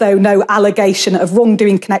 There is, though, no allegation of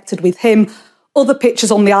wrongdoing connected with him. Other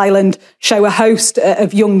pictures on the island show a host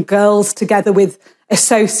of young girls together with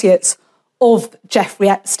associates of Jeffrey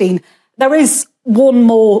Epstein. There is one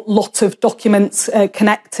more lot of documents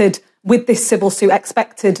connected with this civil suit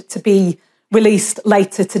expected to be released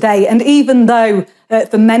later today. And even though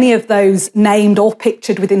for many of those named or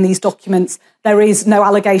pictured within these documents, there is no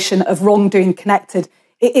allegation of wrongdoing connected,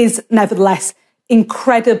 it is nevertheless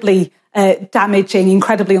incredibly damaging,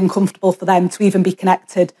 incredibly uncomfortable for them to even be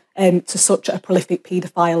connected to such a prolific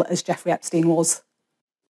paedophile as Jeffrey Epstein was.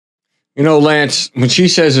 You know, Lance, when she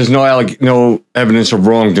says there's no evidence of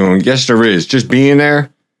wrongdoing, yes, there is. Just being there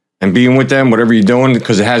and being with them, whatever you're doing,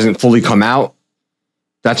 because it hasn't fully come out,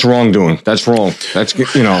 that's wrongdoing. That's wrong. That's,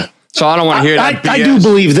 you know. So I don't want to hear that BS. I do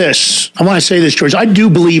believe this. I want to say this, George. I do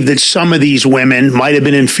believe that some of these women might have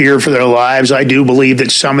been in fear for their lives. I do believe that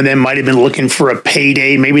some of them might have been looking for a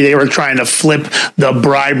payday. Maybe they were trying to flip the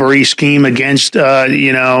bribery scheme against,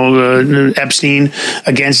 Epstein,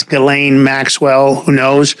 against Ghislaine Maxwell. Who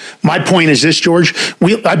knows? My point is this, George.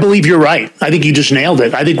 I believe you're right. I think you just nailed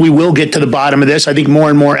it. I think we will get to the bottom of this. I think more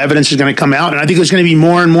and more evidence is going to come out. And I think there's going to be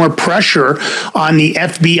more and more pressure on the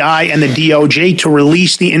FBI and the DOJ to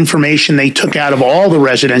release the information they took out of all the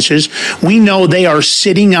residences. We know they are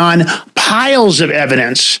sitting on piles of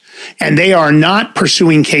evidence, and they are not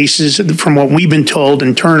pursuing cases, from what we've been told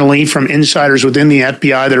internally from insiders within the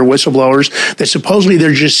FBI that are whistleblowers, that supposedly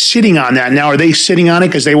they're just sitting on that. Now, are they sitting on it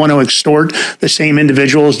because they want to extort the same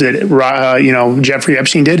individuals that Jeffrey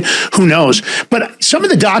Epstein did? Who knows? But some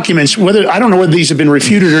of the documents, I don't know whether these have been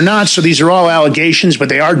refuted or not, so these are all allegations, but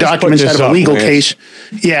they are documents out of a legal case.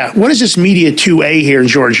 Yeah. What is this Media 2A here,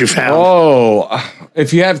 George, you found? Oh,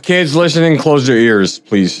 if you have kids listening, close their ears,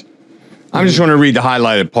 please. I'm just going to read the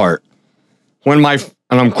highlighted part. And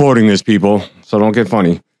I'm quoting this, people, so don't get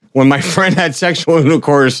funny. When my friend had sexual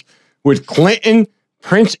intercourse with Clinton,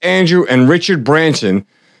 Prince Andrew, and Richard Branson,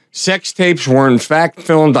 sex tapes were in fact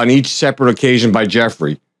filmed on each separate occasion by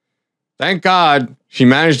Jeffrey. Thank God she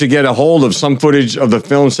managed to get a hold of some footage of the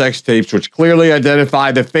filmed sex tapes, which clearly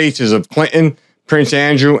identified the faces of Clinton, Prince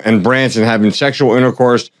Andrew, and Branson having sexual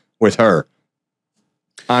intercourse with her.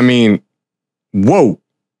 I mean, whoa.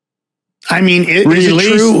 I mean,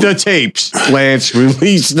 release the tapes, Lance.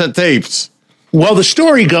 Release the tapes. Well, the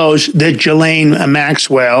story goes that Ghislaine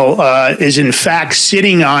Maxwell is in fact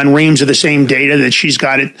sitting on reams of the same data, that she's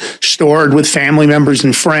got it stored with family members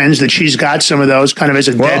and friends, that she's got some of those kind of as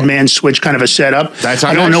a dead man switch kind of a setup. I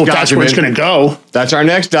don't know if that's where it's going to go. That's our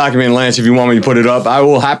next document, Lance. If you want me to put it up, I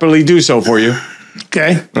will happily do so for you.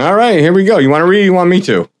 Okay. All right, here we go. You want to read? You want me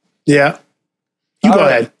to? Yeah. You go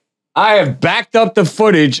ahead. I have backed up the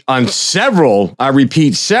footage on several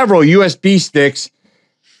USB sticks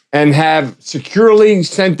and have securely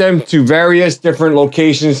sent them to various different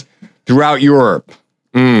locations throughout Europe.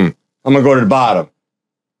 I'm going to go to the bottom.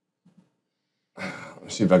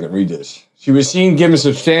 Let's see if I can read this. She was seen given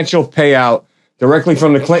substantial payout directly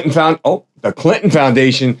from the Clinton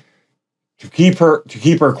Foundation to keep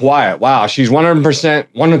her quiet. Wow, she's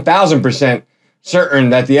 1,000% certain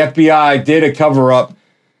that the FBI did a cover-up,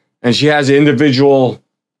 and she has the individual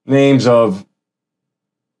names of,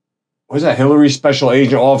 Hillary special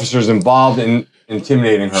agent officers involved in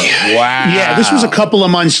intimidating her. Wow. Yeah, this was a couple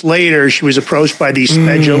of months later. She was approached by these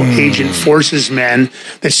special agent forces men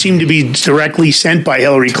that seemed to be directly sent by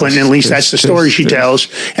Hillary Clinton. At least that's the story she tells.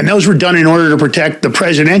 And those were done in order to protect the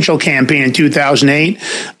presidential campaign in 2008.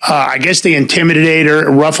 I guess they intimidated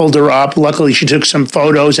her, ruffled her up. Luckily, she took some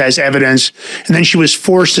photos as evidence. And then she was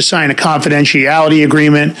forced to sign a confidentiality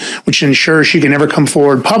agreement, which ensures she can never come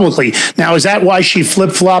forward publicly. Now, is that why she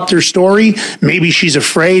flip-flopped her story? Maybe she's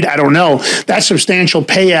afraid. I don't know. That's substantial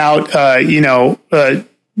payout,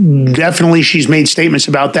 definitely she's made statements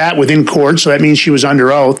about that within court, so that means she was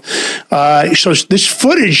under oath. So this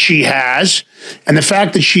footage she has and the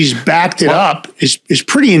fact that she's backed it up is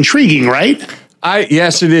pretty intriguing, right?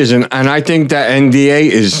 Yes, it is. And I think that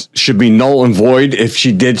NDA should be null and void if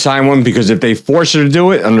she did sign one, because if they force her to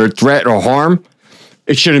do it under threat or harm,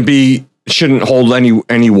 it shouldn't hold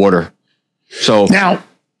any water. So now,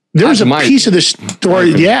 there's a piece of the story.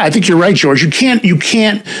 Yeah, I think you're right, George. You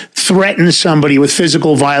can't threaten somebody with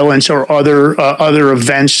physical violence or other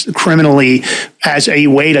events criminally as a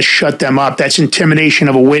way to shut them up. That's intimidation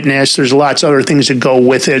of a witness. There's lots of other things that go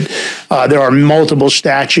with it. There are multiple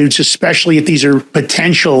statutes, especially if these are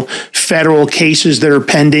potential federal cases that are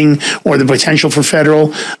pending or the potential for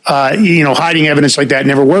federal. Hiding evidence like that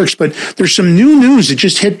never works. But there's some new news that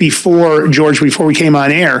just hit before we came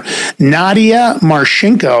on air. Nadia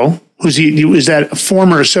Marchenko, who is that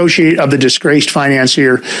former associate of the disgraced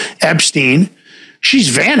financier Epstein, she's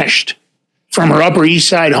vanished from her Upper East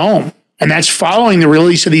Side home. And that's following the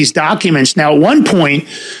release of these documents. Now, at one point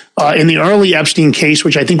in the early Epstein case,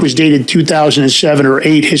 which I think was dated 2007 or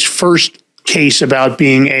 8, his first case about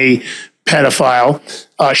being a pedophile,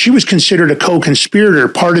 she was considered a co-conspirator.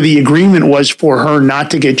 Part of the agreement was for her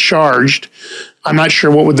not to get charged. I'm not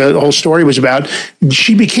sure what the whole story was about.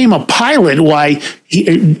 She became a pilot.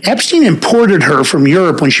 Epstein imported her from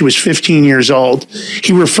Europe when she was 15 years old.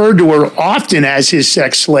 He referred to her often as his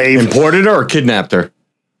sex slave. Imported her or kidnapped her?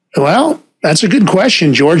 Well, that's a good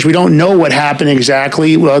question, George. We don't know what happened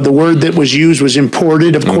exactly. The word that was used was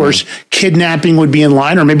imported. Of course, kidnapping would be in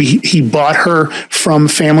line, or maybe he bought her from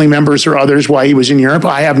family members or others while he was in Europe.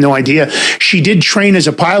 I have no idea. She did train as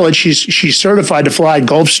a pilot. She's certified to fly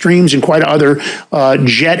Gulfstreams and quite other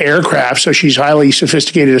jet aircraft, so she's highly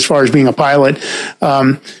sophisticated as far as being a pilot.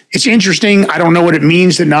 It's interesting. I don't know what it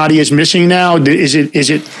means that Nadia is missing now. Is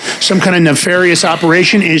it some kind of nefarious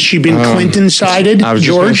operation? Is she been Clinton-sided, I was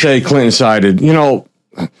just going to say Clinton-sided.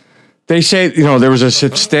 They say, there was a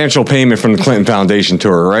substantial payment from the Clinton Foundation to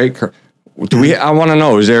her, right? I want to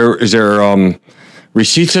know, is there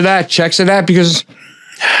receipts of that, checks of that? Because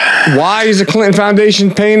why is the Clinton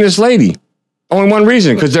Foundation paying this lady? Only one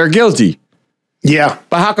reason, because they're guilty. Yeah.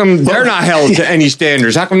 But how come they're not held to any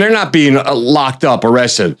standards? How come they're not being locked up,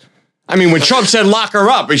 arrested? I mean, when Trump said lock her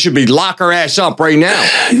up, it should be lock her ass up right now.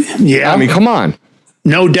 Yeah. I mean, come on.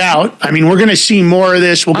 No doubt. I mean, we're going to see more of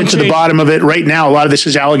this. We'll get to the bottom of it. Right now, a lot of this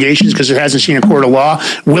is allegations because it hasn't seen a court of law.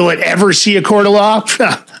 Will it ever see a court of law?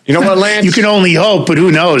 You know what, Lance? You can only hope, but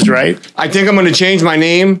who knows, right? I think I'm going to change my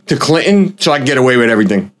name to Clinton so I can get away with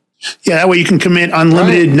everything. Yeah, that way you can commit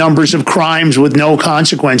unlimited numbers of crimes with no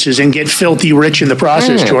consequences and get filthy rich in the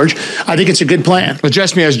process, George. I think it's a good plan.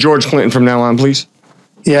 Address me as George Clinton from now on, please.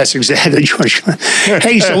 Yes, exactly, George.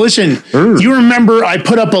 Hey, so listen, you remember I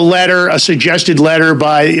put up a suggested letter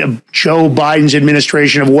by Joe Biden's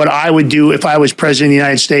administration of what I would do if I was president of the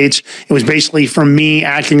United States. It was basically from me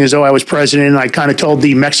acting as though I was president, and I kind of told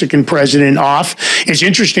the Mexican president off. It's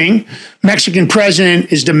interesting. Mexican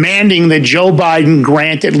president is demanding that Joe Biden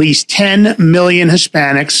grant at least 10 million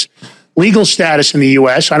Hispanics legal status in the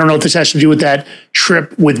U.S. I don't know if this has to do with that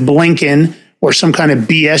trip with Blinken or some kind of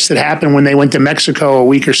BS that happened when they went to Mexico a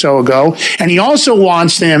week or so ago. And he also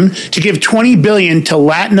wants them to give $20 billion to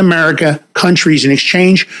Latin America countries in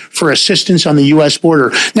exchange for assistance on the U.S.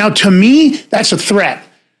 border. Now, to me, that's a threat.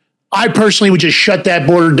 I personally would just shut that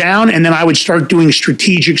border down, and then I would start doing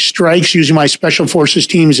strategic strikes using my special forces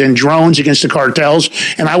teams and drones against the cartels,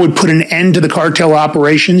 and I would put an end to the cartel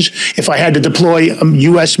operations. If I had to deploy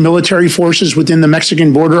U.S. military forces within the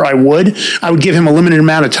Mexican border, I would. I would give him a limited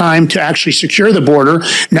amount of time to actually secure the border.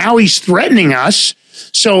 Now he's threatening us.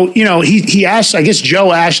 So, he asked, I guess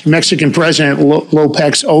Joe asked Mexican President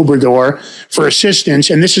López Obrador for assistance,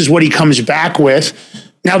 and this is what he comes back with.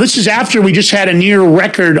 Now, this is after we just had a near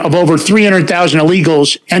record of over 300,000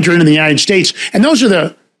 illegals enter into the United States. And those are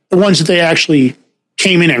the ones that they actually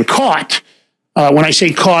came in and caught. When I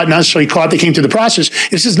say caught, not necessarily caught, they came through the process.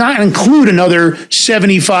 This does not include another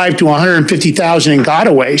 75 to 150,000 in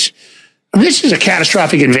gotaways. I mean, this is a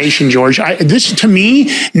catastrophic invasion, George. This, to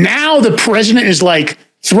me, now the president is like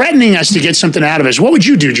threatening us to get something out of us. What would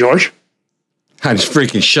you do, George? I just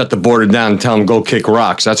freaking shut the border down and tell them go kick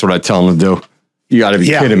rocks. That's what I tell them to do. You got to be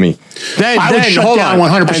kidding me. Then I would shut down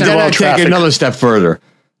 100% and then of all I traffic. take another step further.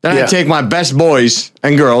 Then I take my best boys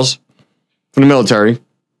and girls from the military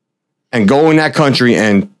and go in that country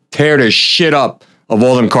and tear the shit up of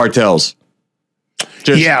all them cartels.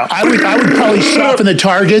 I would probably soften the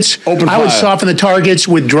targets. I would soften the targets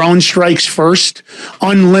with drone strikes first.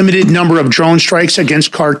 Unlimited number of drone strikes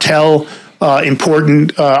against cartel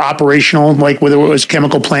important operational, like whether it was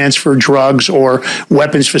chemical plants for drugs or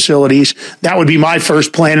weapons facilities. That would be my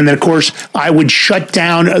first plan. And then, of course, I would shut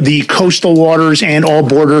down the coastal waters and all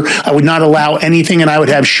border. I would not allow anything, and I would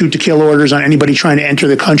have shoot-to-kill orders on anybody trying to enter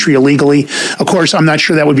the country illegally. Of course, I'm not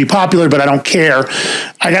sure that would be popular, but I don't care.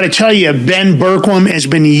 I got to tell you, Ben Bergquam has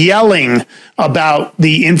been yelling about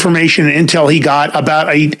the information and intel he got about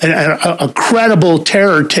a credible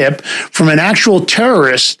terror tip from an actual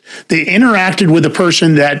terrorist that interacted with the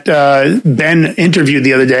person that Ben interviewed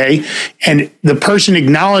the other day, and the person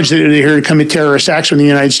acknowledged that they're here to commit terrorist acts from the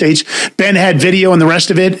United States. Ben had video and the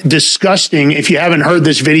rest of it. Disgusting. If you haven't heard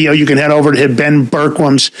this video, you can head over to Ben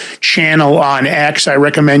Bergquam's channel on X. I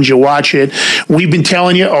recommend you watch it. We've been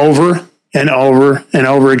telling you over and over and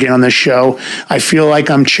over again on this show. I feel like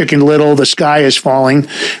I'm Chicken Little. The sky is falling.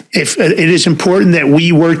 If it is important that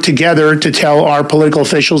we work together to tell our political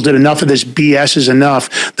officials that enough of this BS is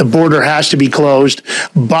enough. The border has to be closed.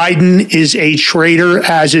 Biden is a traitor,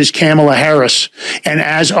 as is Kamala Harris, and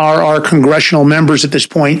as are our congressional members at this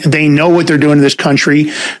point. They know what they're doing to this country.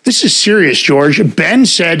 This is serious, George. Ben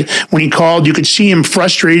said when he called, you could see him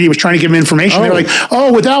frustrated. He was trying to give him information. They're like,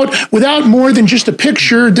 oh, without more than just a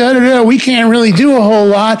picture, we can't really do a whole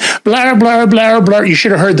lot, blah, blah, blah, blah. You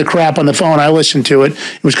should have heard the crap on the phone. I listened to it.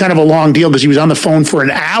 It was kind of a long deal because he was on the phone for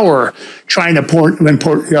an hour trying to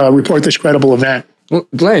report this credible event. Well,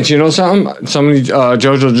 Lance, you know something? Somebody,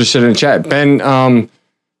 Jojo just said in the chat, Ben and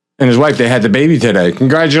his wife, they had the baby today.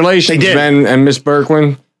 Congratulations, Ben and Miss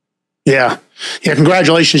Bergquam. Yeah.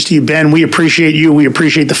 Congratulations to you, Ben. We appreciate you. We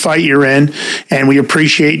appreciate the fight you're in, and we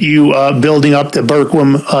appreciate you building up the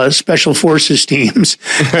Bergquam Special Forces teams.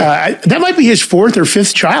 That might be his fourth or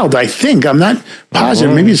fifth child, I think. I'm not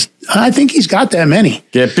positive. I think he's got that many.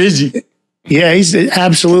 Get busy. Yeah, he's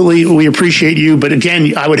absolutely. We appreciate you. But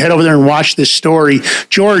again, I would head over there and watch this story.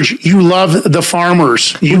 George, you love the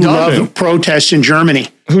farmers. You love protests in Germany.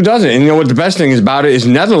 Who doesn't? And you know what the best thing is about it is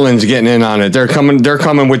Netherlands getting in on it. They're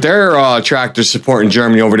coming with their tractors supporting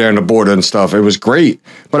Germany over there on the border and stuff. It was great.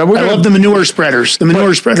 But I love the manure spreaders. The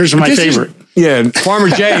manure spreaders are my favorite. Farmer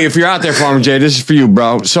Jay, if you're out there, Farmer Jay, this is for you,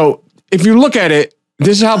 bro. So if you look at it,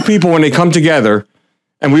 this is how people, when they come together,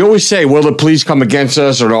 and we always say, will the police come against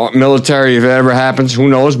us or the military if it ever happens? Who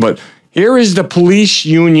knows? But here is the police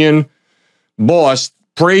union boss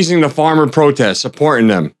praising the farmer protests, supporting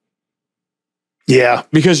them. Yeah.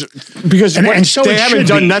 Because and so they haven't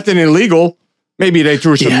done nothing illegal. Maybe they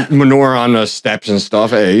threw some manure on the steps and stuff.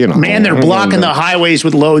 Hey, you know. Man, they're blocking the highways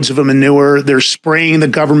with loads of manure. They're spraying the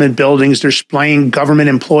government buildings. They're spraying government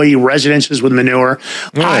employee residences with manure.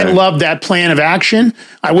 Yeah. I love that plan of action.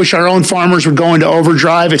 I wish our own farmers would go into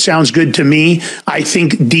overdrive. It sounds good to me. I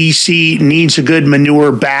think DC needs a good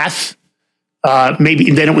manure bath. Maybe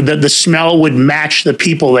then the smell would match the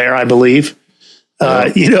people there, I believe.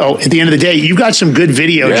 At the end of the day, you got some good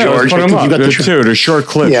video, George. You got they're short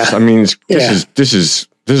clips. Yeah. I mean, this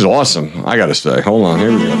is awesome. I got to say, hold on,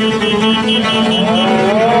 here we go.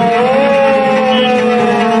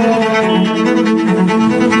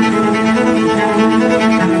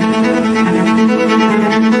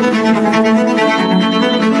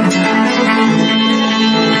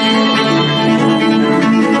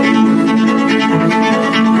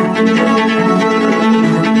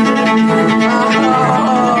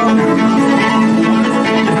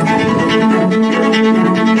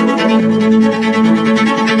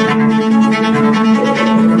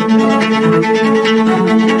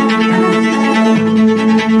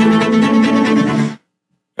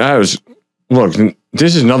 Look,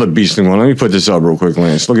 this is another beastly one. Let me put this up real quick,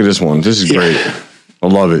 Lance. Look at this one. This is great. I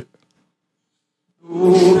love it.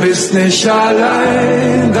 Du bist nicht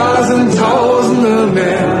allein, da sind Tausende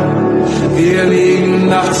mehr. Wir liegen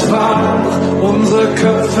nachts wach, unsere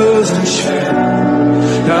Köpfe sind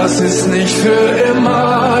schwer. Das ist nicht für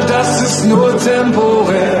immer, das ist nur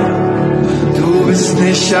temporär. Du bist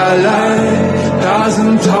nicht allein, da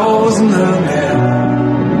sind Tausende mehr.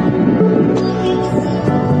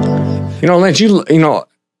 You know, Lance,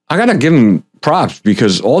 I got to give them props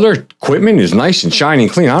because all their equipment is nice and shiny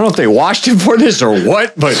and clean. I don't know if they washed it for this or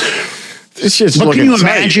what, but this shit's looking can you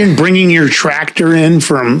tight. imagine bringing your tractor in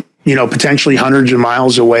from potentially hundreds of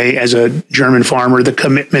miles away as a German farmer, the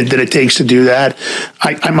commitment that it takes to do that.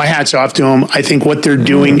 My hat's off to them. I think what they're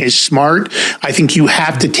doing is smart. I think you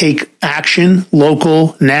have to take action,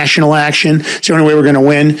 local, national action. It's the only way we're going to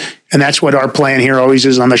win. And that's what our plan here always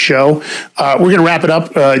is on the show. We're going to wrap it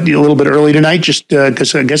up a little bit early tonight, just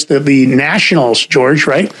because I guess the nationals, George,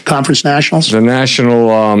 right? Conference nationals. The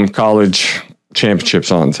national college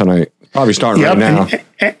championships on tonight. Probably starting right now.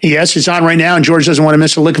 Yes, it's on right now, and George doesn't want to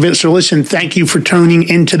miss a lick of it. So listen, thank you for tuning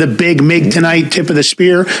into the Big Mig tonight, Tip of the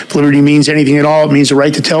Spear. If liberty means anything at all, it means the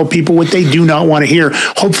right to tell people what they do not want to hear.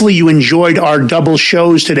 Hopefully you enjoyed our double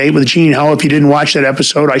shows today with Gene Ho. If you didn't watch that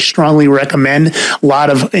episode, I strongly recommend. A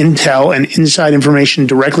lot of intel and inside information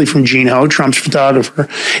directly from Gene Ho, Trump's photographer.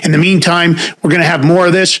 In the meantime, we're going to have more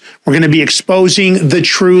of this. We're going to be exposing the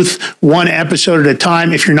truth one episode at a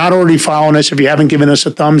time. If you're not already following us, if you haven't given us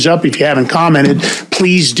a thumbs up, if you haven't commented,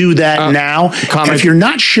 please do that now. And if you're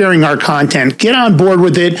not sharing our content, get on board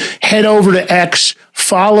with it. Head over to X,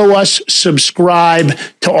 follow us, subscribe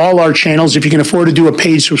to all our channels. If you can afford to do a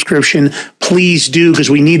paid subscription, please do, because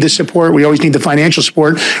we need the support. We always need the financial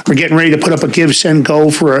support. We're getting ready to put up a Give, Send,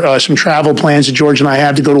 Go for some travel plans that George and I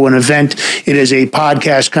have to go to an event. It is a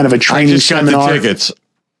podcast, kind of a training seminar. I just got the tickets.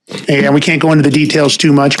 And we can't go into the details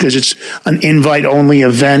too much because it's an invite-only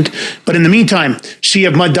event. But in the meantime,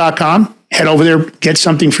 seaofmud.com. Head over there, get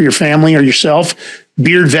something for your family or yourself.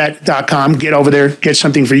 Beardvet.com. Get over there, get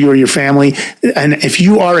something for you or your family. And if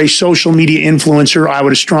you are a social media influencer, I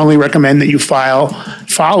would strongly recommend that you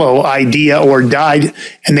follow Idea or Die.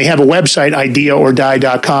 And they have a website,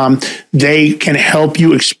 ideaordie.com. They can help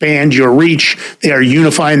you expand your reach. They are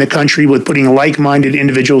unifying the country with putting like-minded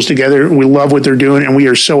individuals together. We love what they're doing, and we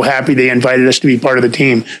are so happy they invited us to be part of the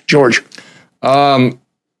team. George.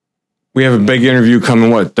 We have a big interview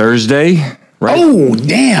coming, Thursday? Right? Oh,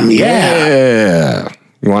 damn, yeah.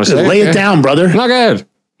 You want to say Lay it down, brother. Not good.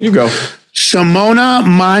 You go. Simona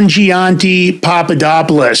Mangianti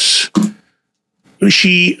Papadopoulos.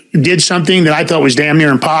 She did something that I thought was damn near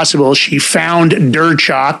impossible. She found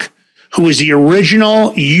Durchak, who is the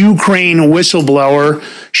original Ukraine whistleblower.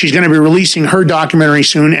 She's going to be releasing her documentary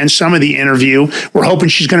soon and some of the interview. We're hoping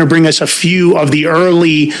she's going to bring us a few of the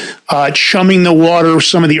early chumming the water,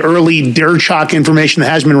 some of the early Durchak information that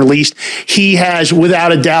has been released. He has,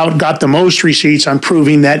 without a doubt, got the most receipts on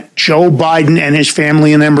proving that Joe Biden and his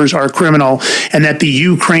family members are criminal, and that the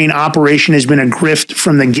Ukraine operation has been a grift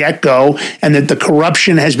from the get-go, and that the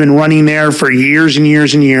corruption has been running there for years and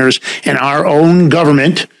years and years, and our own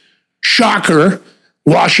government, shocker,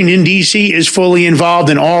 Washington, D.C. is fully involved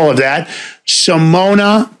in all of that.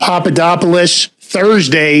 Simona Papadopoulos,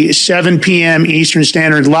 Thursday, 7 p.m. Eastern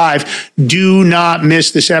Standard Live. Do not miss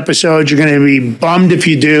this episode. You're going to be bummed if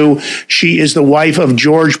you do. She is the wife of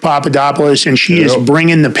George Papadopoulos, and she is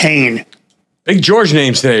bringing the pain. Big George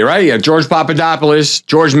names today, right? You got George Papadopoulos,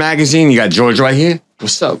 George Magazine. You got George right here.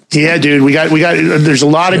 What's up? Yeah, dude. We got. There's a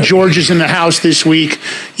lot of Georges in the house this week.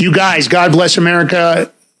 You guys, God bless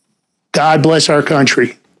America. God bless our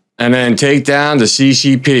country. And then take down the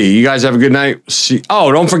CCP. You guys have a good night.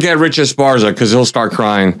 Don't forget Rich Esparza, because he'll start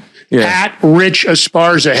crying. Yeah. At Rich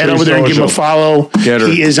Esparza. Head over there and give him a follow.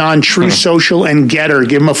 He is on True Social and Getter.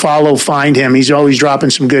 Give him a follow. Find him. He's always dropping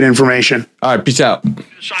some good information. All right. Peace out.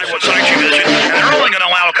 Decide what sites you visit, and they're only going to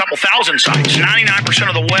allow a couple thousand sites. 99%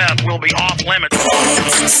 of the web will be off limits.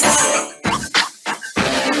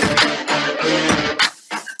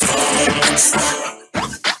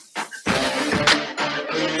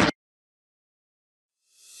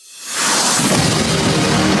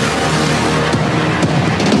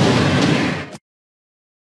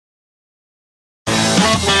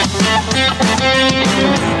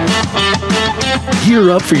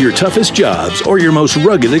 Gear up for your toughest jobs or your most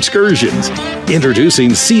rugged excursions.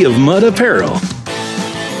 Introducing Sea of Mud Apparel,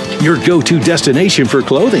 your go-to destination for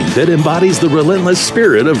clothing that embodies the relentless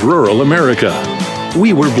spirit of rural America.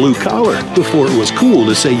 We were blue collar before it was cool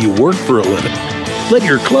to say you worked for a living. Let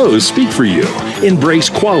your clothes speak for you. Embrace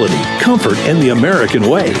quality, comfort, and the American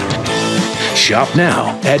way. Shop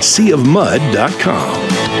now at seaofmud.com.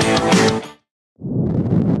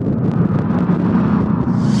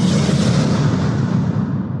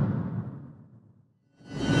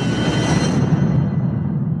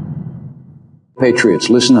 Patriots,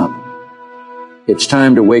 listen up. It's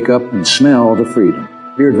time to wake up and smell the freedom.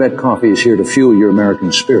 Beard Vet Coffee is here to fuel your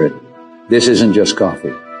American spirit. This isn't just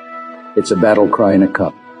coffee. It's a battle cry in a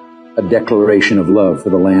cup, a declaration of love for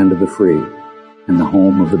the land of the free and the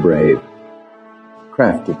home of the brave.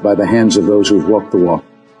 Crafted by the hands of those who've walked the walk,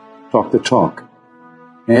 talked the talk,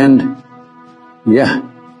 and,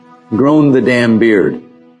 grown the damn beard.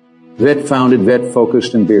 Vet founded, vet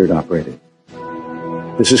focused, and beard operated.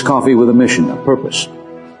 This is coffee with a mission, a purpose,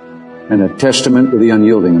 and a testament to the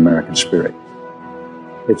unyielding American spirit.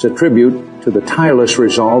 It's a tribute to the tireless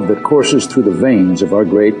resolve that courses through the veins of our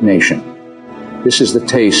great nation. This is the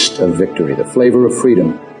taste of victory, the flavor of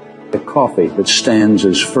freedom, the coffee that stands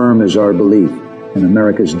as firm as our belief in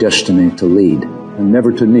America's destiny to lead and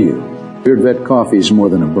never to kneel. Beard Vet Coffee is more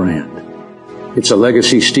than a brand. It's a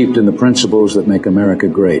legacy steeped in the principles that make America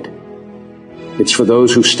great. It's for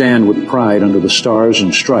those who stand with pride under the stars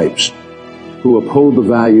and stripes, who uphold the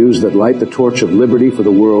values that light the torch of liberty for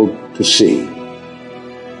the world to see.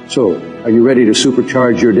 So, are you ready to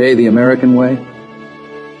supercharge your day the American way?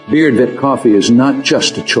 Beard Vet Coffee is not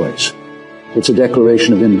just a choice. It's a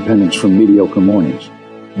declaration of independence from mediocre mornings.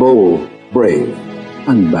 Bold, brave,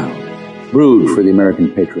 unbound. Brewed for the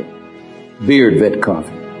American patriot. Beard Vet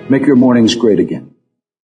Coffee. Make your mornings great again.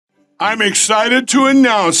 I'm excited to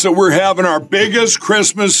announce that we're having our biggest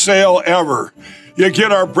Christmas sale ever. You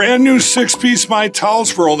get our brand new 6-piece My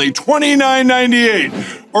Towels for only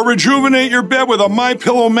 $29.98, or rejuvenate your bed with a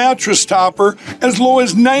MyPillow mattress topper as low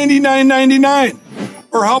as $99.99.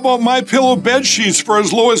 Or how about MyPillow bed sheets for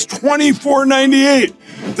as low as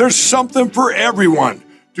 $24.98? There's something for everyone.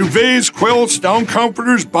 Duvets, quilts, down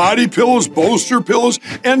comforters, body pillows, bolster pillows,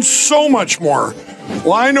 and so much more.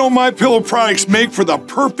 Well, I know MyPillow products make for the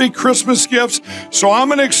perfect Christmas gifts, so I'm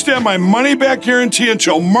going to extend my money-back guarantee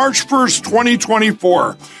until March 1st,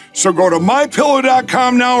 2024. So go to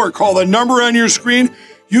MyPillow.com now or call the number on your screen.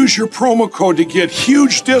 Use your promo code to get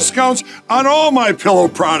huge discounts on all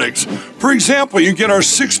MyPillow products. For example, you get our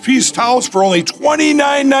 6-piece towels for only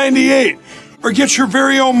 $29.98. Or get your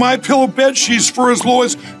very own MyPillow bed sheets for as low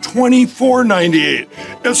as $24.98.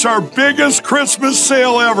 It's our biggest Christmas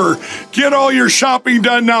sale ever. Get all your shopping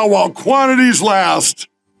done now while quantities last.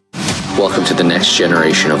 Welcome to the next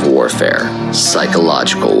generation of warfare,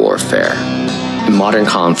 psychological warfare. In modern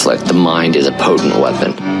conflict, the mind is a potent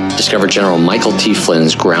weapon. Discover General Michael T.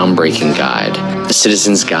 Flynn's groundbreaking guide, The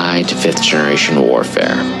Citizen's Guide to Fifth Generation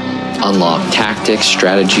Warfare. Unlock tactics,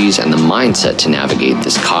 strategies, and the mindset to navigate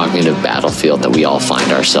this cognitive battlefield that we all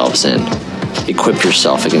find ourselves in. Equip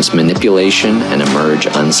yourself against manipulation and emerge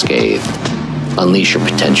unscathed. Unleash your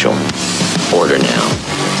potential. Order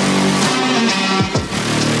now.